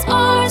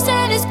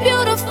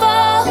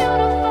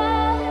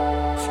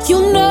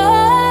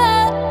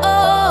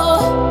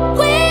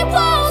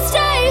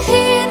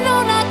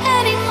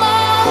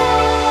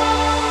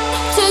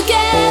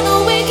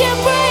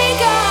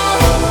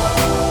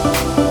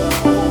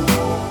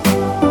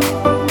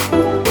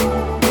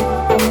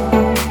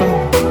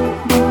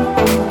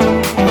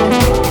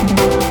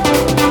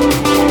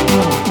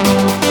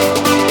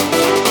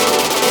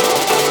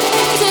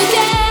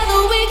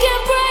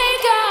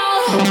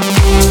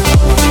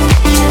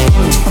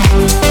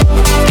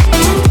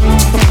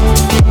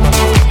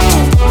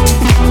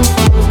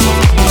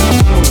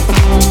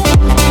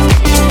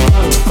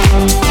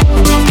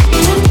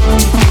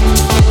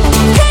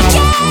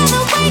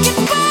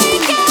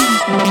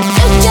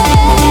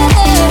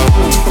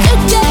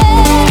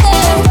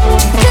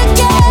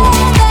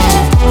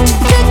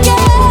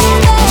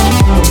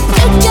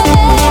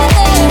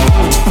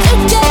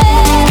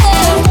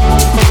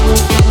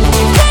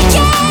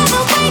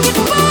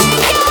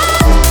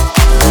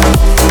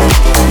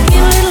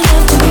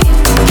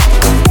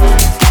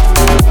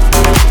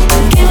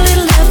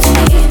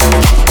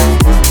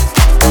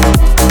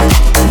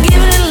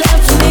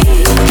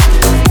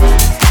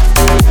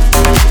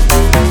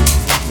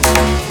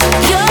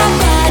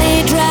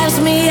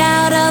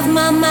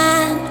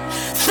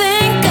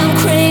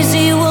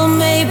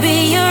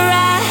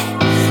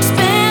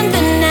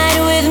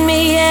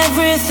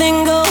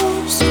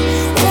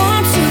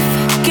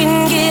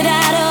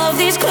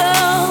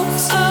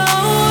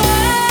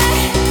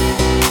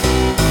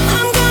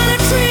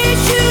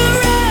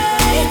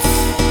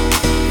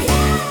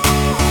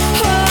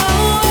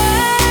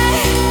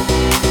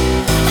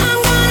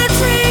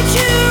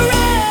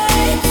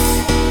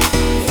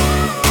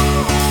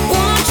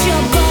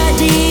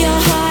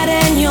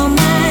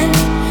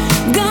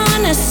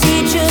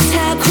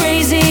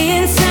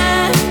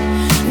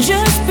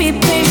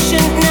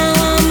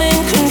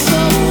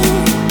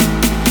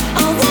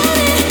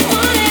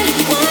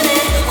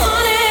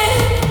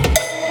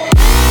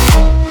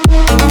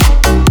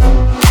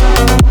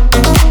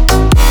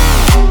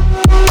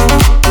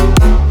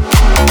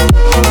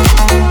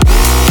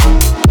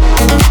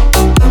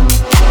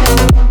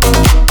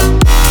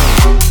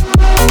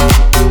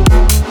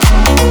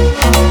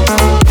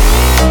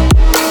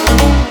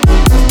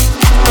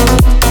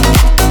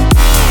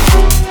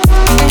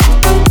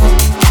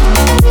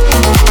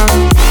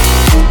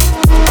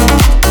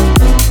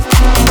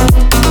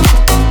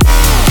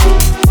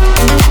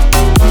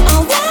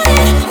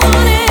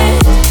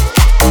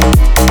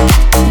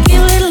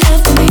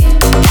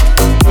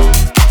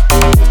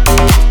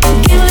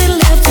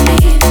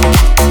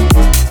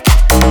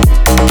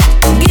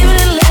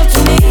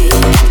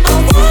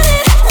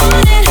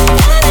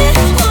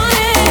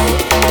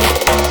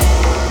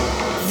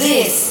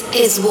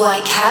is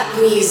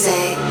Whitecap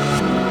Music.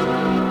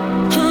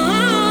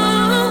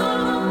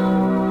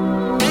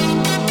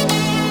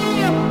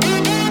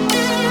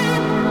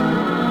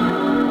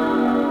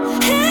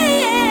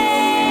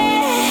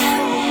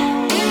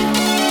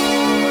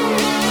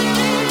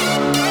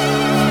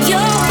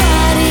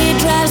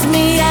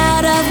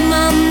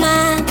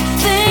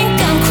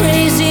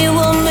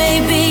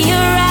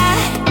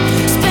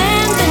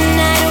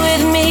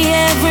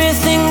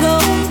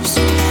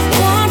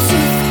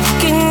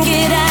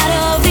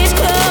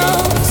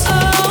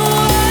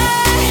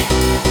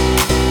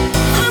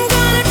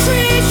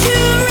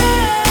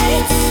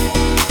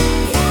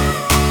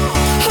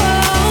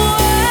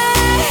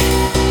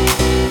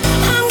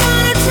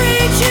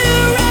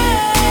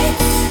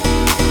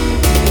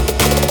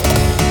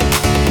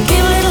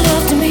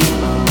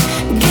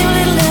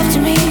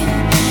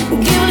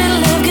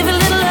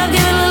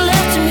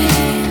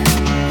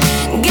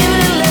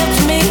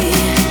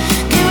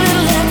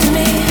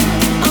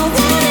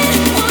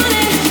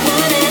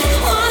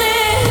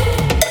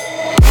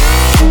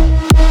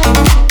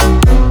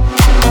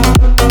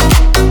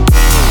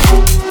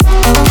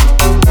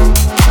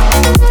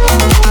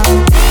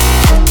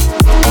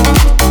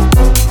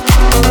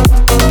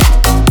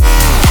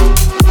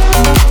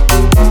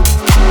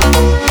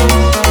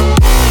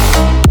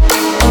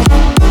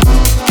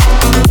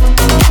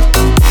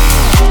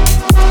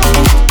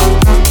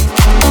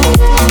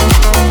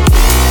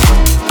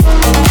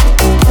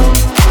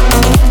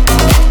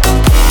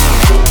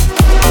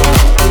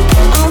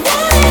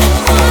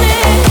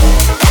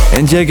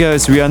 And yeah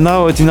guys, we are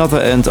now at another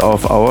end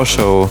of our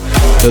show.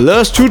 The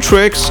last two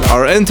tracks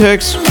are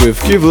Antex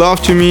with Give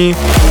Love to Me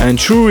and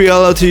True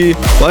Reality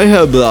by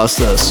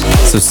Hellblasters.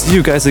 So see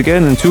you guys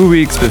again in 2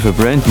 weeks with a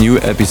brand new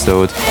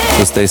episode.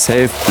 So stay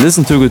safe,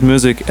 listen to good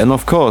music and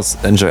of course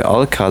enjoy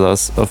all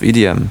colors of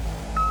EDM.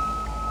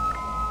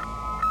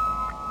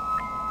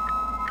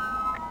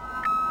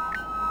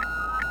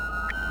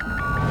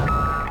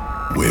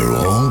 We're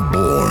all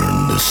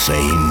born the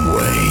same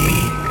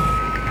way.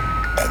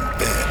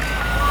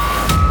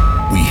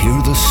 We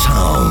hear the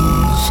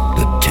sounds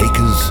that take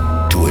us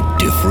to a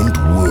different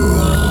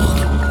world.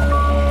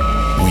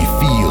 We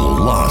feel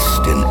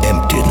lost in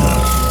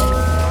emptiness,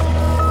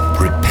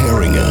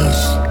 preparing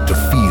us to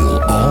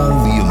feel all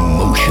the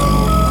emotion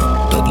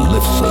that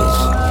lifts us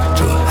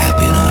to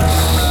happiness.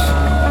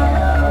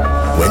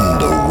 When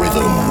the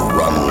rhythm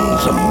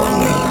runs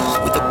among us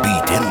with a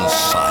beat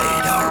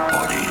inside our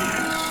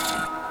bodies,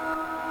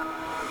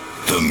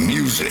 the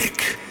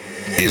music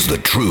is the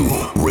true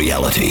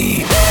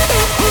reality.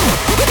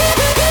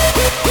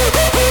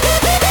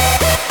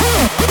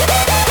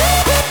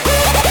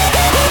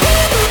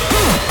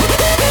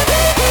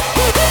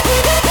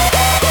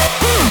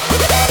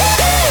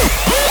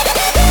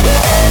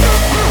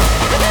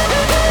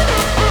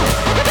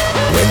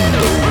 When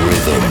the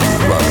rhythm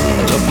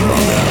runs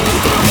among us,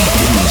 the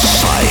beat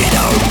inside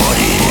our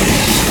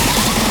bodies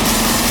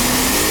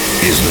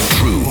is the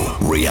true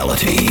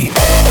reality.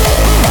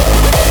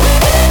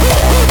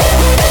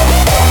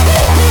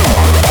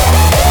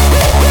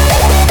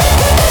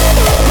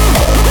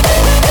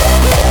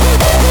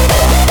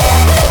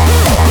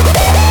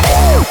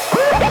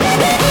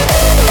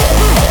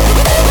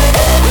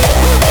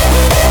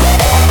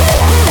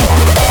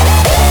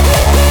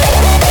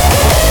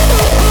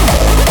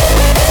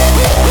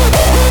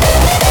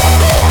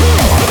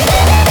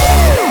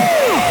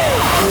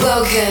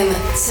 Welcome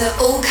to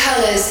all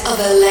colours of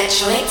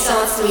electronic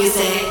dance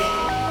music.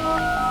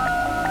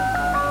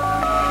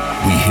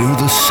 We hear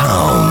the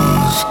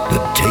sounds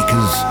that